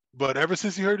 But ever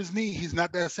since he hurt his knee, he's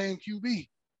not that same QB.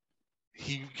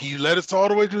 He led us all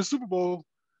the way to the Super Bowl,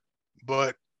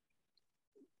 but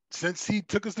since he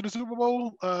took us to the Super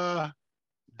Bowl, I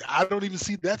don't even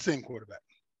see that same quarterback.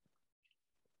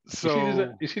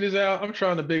 So you see this out? I'm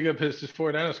trying to big up his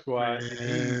 49ers squad,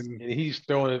 and he's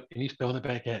throwing it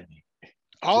back at me.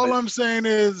 All I'm saying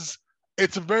is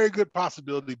it's a very good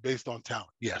possibility based on talent,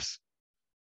 yes.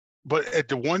 But at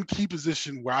the one key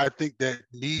position where I think that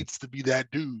needs to be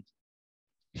that dude,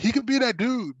 he could be that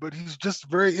dude, but he's just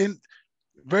very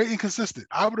inconsistent.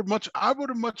 I would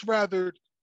have much rather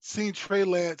seen Trey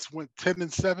Lance went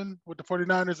 10-7 with the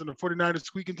 49ers and the 49ers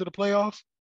squeak into the playoffs,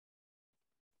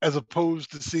 as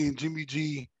opposed to seeing Jimmy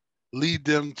G lead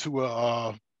them to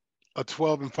a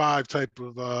 12-5 type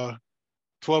of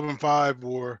 12-5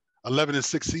 or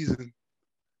 11-6 season,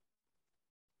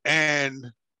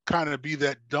 and kind of be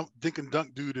that dink and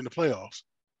dunk dude in the playoffs.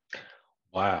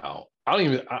 Wow,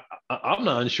 I'm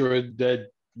not unsure that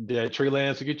Trey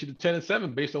Lance will get you to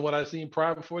 10-7 based on what I've seen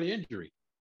prior before the injury.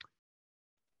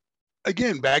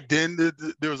 Again, back then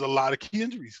there was a lot of key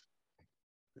injuries,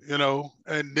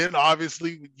 and then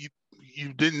obviously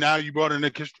you didn't. Now you brought in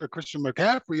a Christian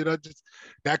McCaffrey, and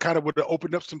that kind of would have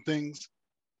opened up some things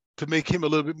to make him a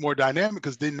little bit more dynamic.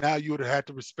 Because then now you would have had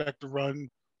to respect the run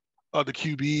of the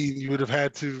QB, and you would have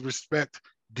had to respect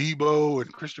Debo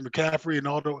and Christian McCaffrey and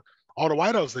all the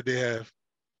wideouts that they have.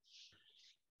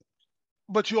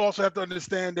 But you also have to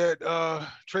understand that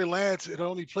Trey Lance had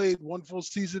only played one full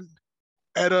season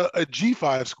at a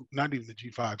G5 school, not even the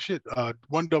G5,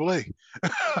 1AA.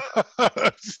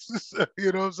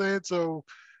 You know what I'm saying? So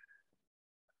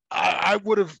I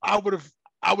would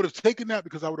have taken that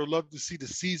because I would have loved to see the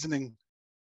seasoning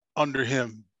under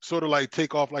him, sort of like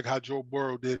take off like how Joe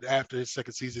Burrow did after his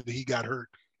second season that he got hurt.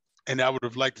 And I would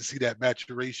have liked to see that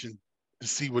maturation to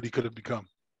see what he could have become.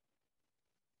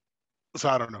 So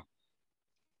I don't know.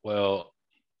 Well,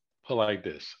 put like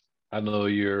this. I know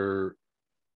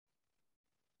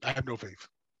I have no faith.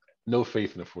 No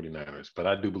faith in the 49ers, but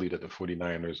I do believe that the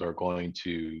 49ers are going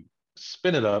to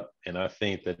spin it up. And I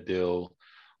think that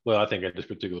I think at this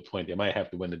particular point, they might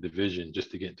have to win the division just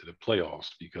to get into the playoffs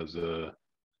because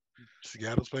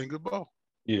Seattle's playing good ball.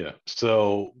 Yeah.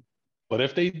 So, but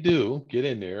if they do get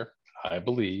in there, I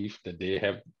believe that they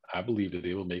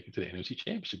will make it to the NFC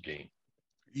Championship game.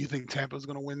 You think Tampa's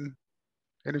going to win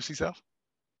NFC South?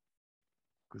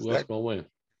 Who else going to win?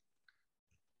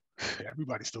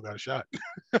 Everybody still got a shot.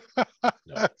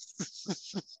 No.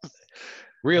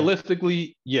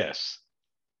 Realistically, yes.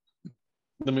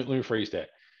 Let me phrase that.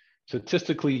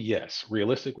 Statistically, yes.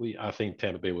 Realistically, I think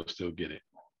Tampa Bay will still get it.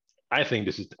 I think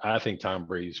Tom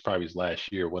Brady's probably his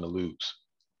last year win or lose.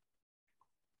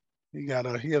 He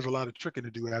has a lot of tricking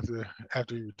to do after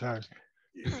he retires.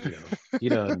 You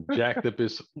know, jacked up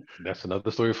his. That's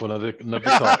another story for another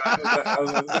talk. I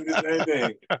was going to do the same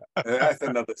thing. That's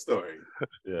another story.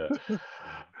 Yeah,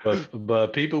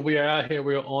 but people, we are out here.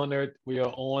 We are on there. We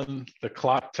are on the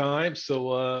clock time.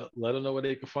 So let them know where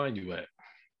they can find you at.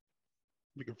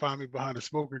 You can find me behind the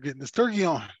smoker getting this turkey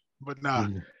on, but nah.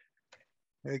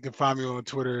 You can find me on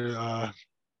Twitter,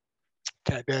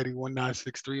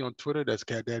 CatDaddy1963 on Twitter. That's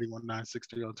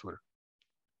CatDaddy1963 on Twitter.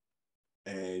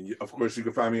 And of course, you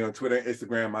can find me on Twitter and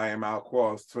Instagram. I am Al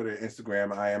Qualls. Twitter,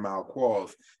 Instagram, I am Al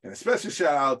Qualls. And a special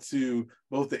shout out to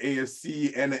both the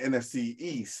AFC and the NFC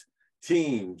East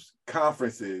teams,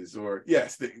 conferences, or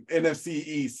yes, the NFC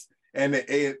East and the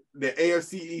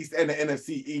AFC East and the NFC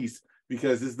East,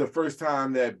 because it's the first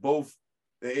time that both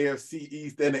the AFC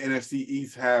East and the NFC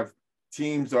East have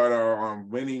teams that are on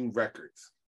winning records.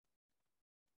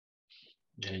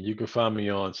 And you can find me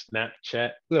on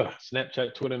Snapchat,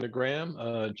 Twitter, and the gram,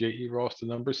 JE Ross, the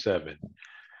number 7.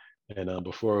 And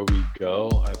before we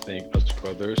go, I think us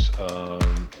brothers,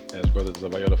 as brothers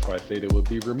of Iota Phi Theta, would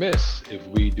be remiss if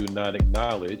we do not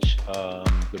acknowledge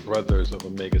the brothers of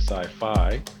Omega Psi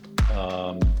Phi.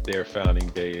 Their founding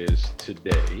day is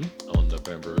today on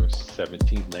November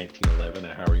 17th, 1911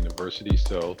 at Howard University.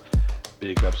 So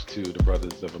big ups to the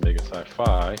brothers of Omega Psi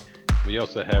Phi. We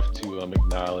also have to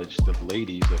acknowledge the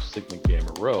ladies of Sigma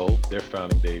Gamma Rho. Their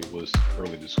founding day was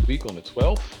early this week on the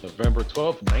 12th, November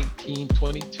 12th,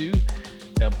 1922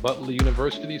 at Butler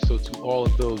University. So to all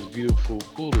of those beautiful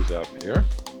poodles out there,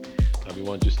 we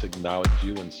want just to acknowledge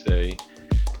you and say,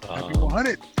 Happy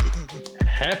 100.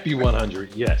 Happy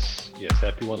 100. Yes,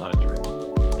 happy 100.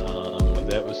 With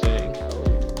that, we're saying,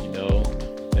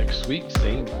 next week,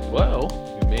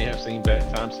 we may have same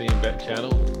bat time, same bat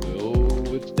channel.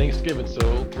 It's Thanksgiving,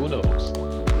 so who knows?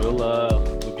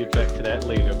 We'll get back to that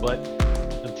later. But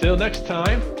until next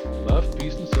time, love,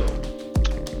 peace, and soul.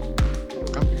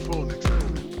 Come be full, nigga.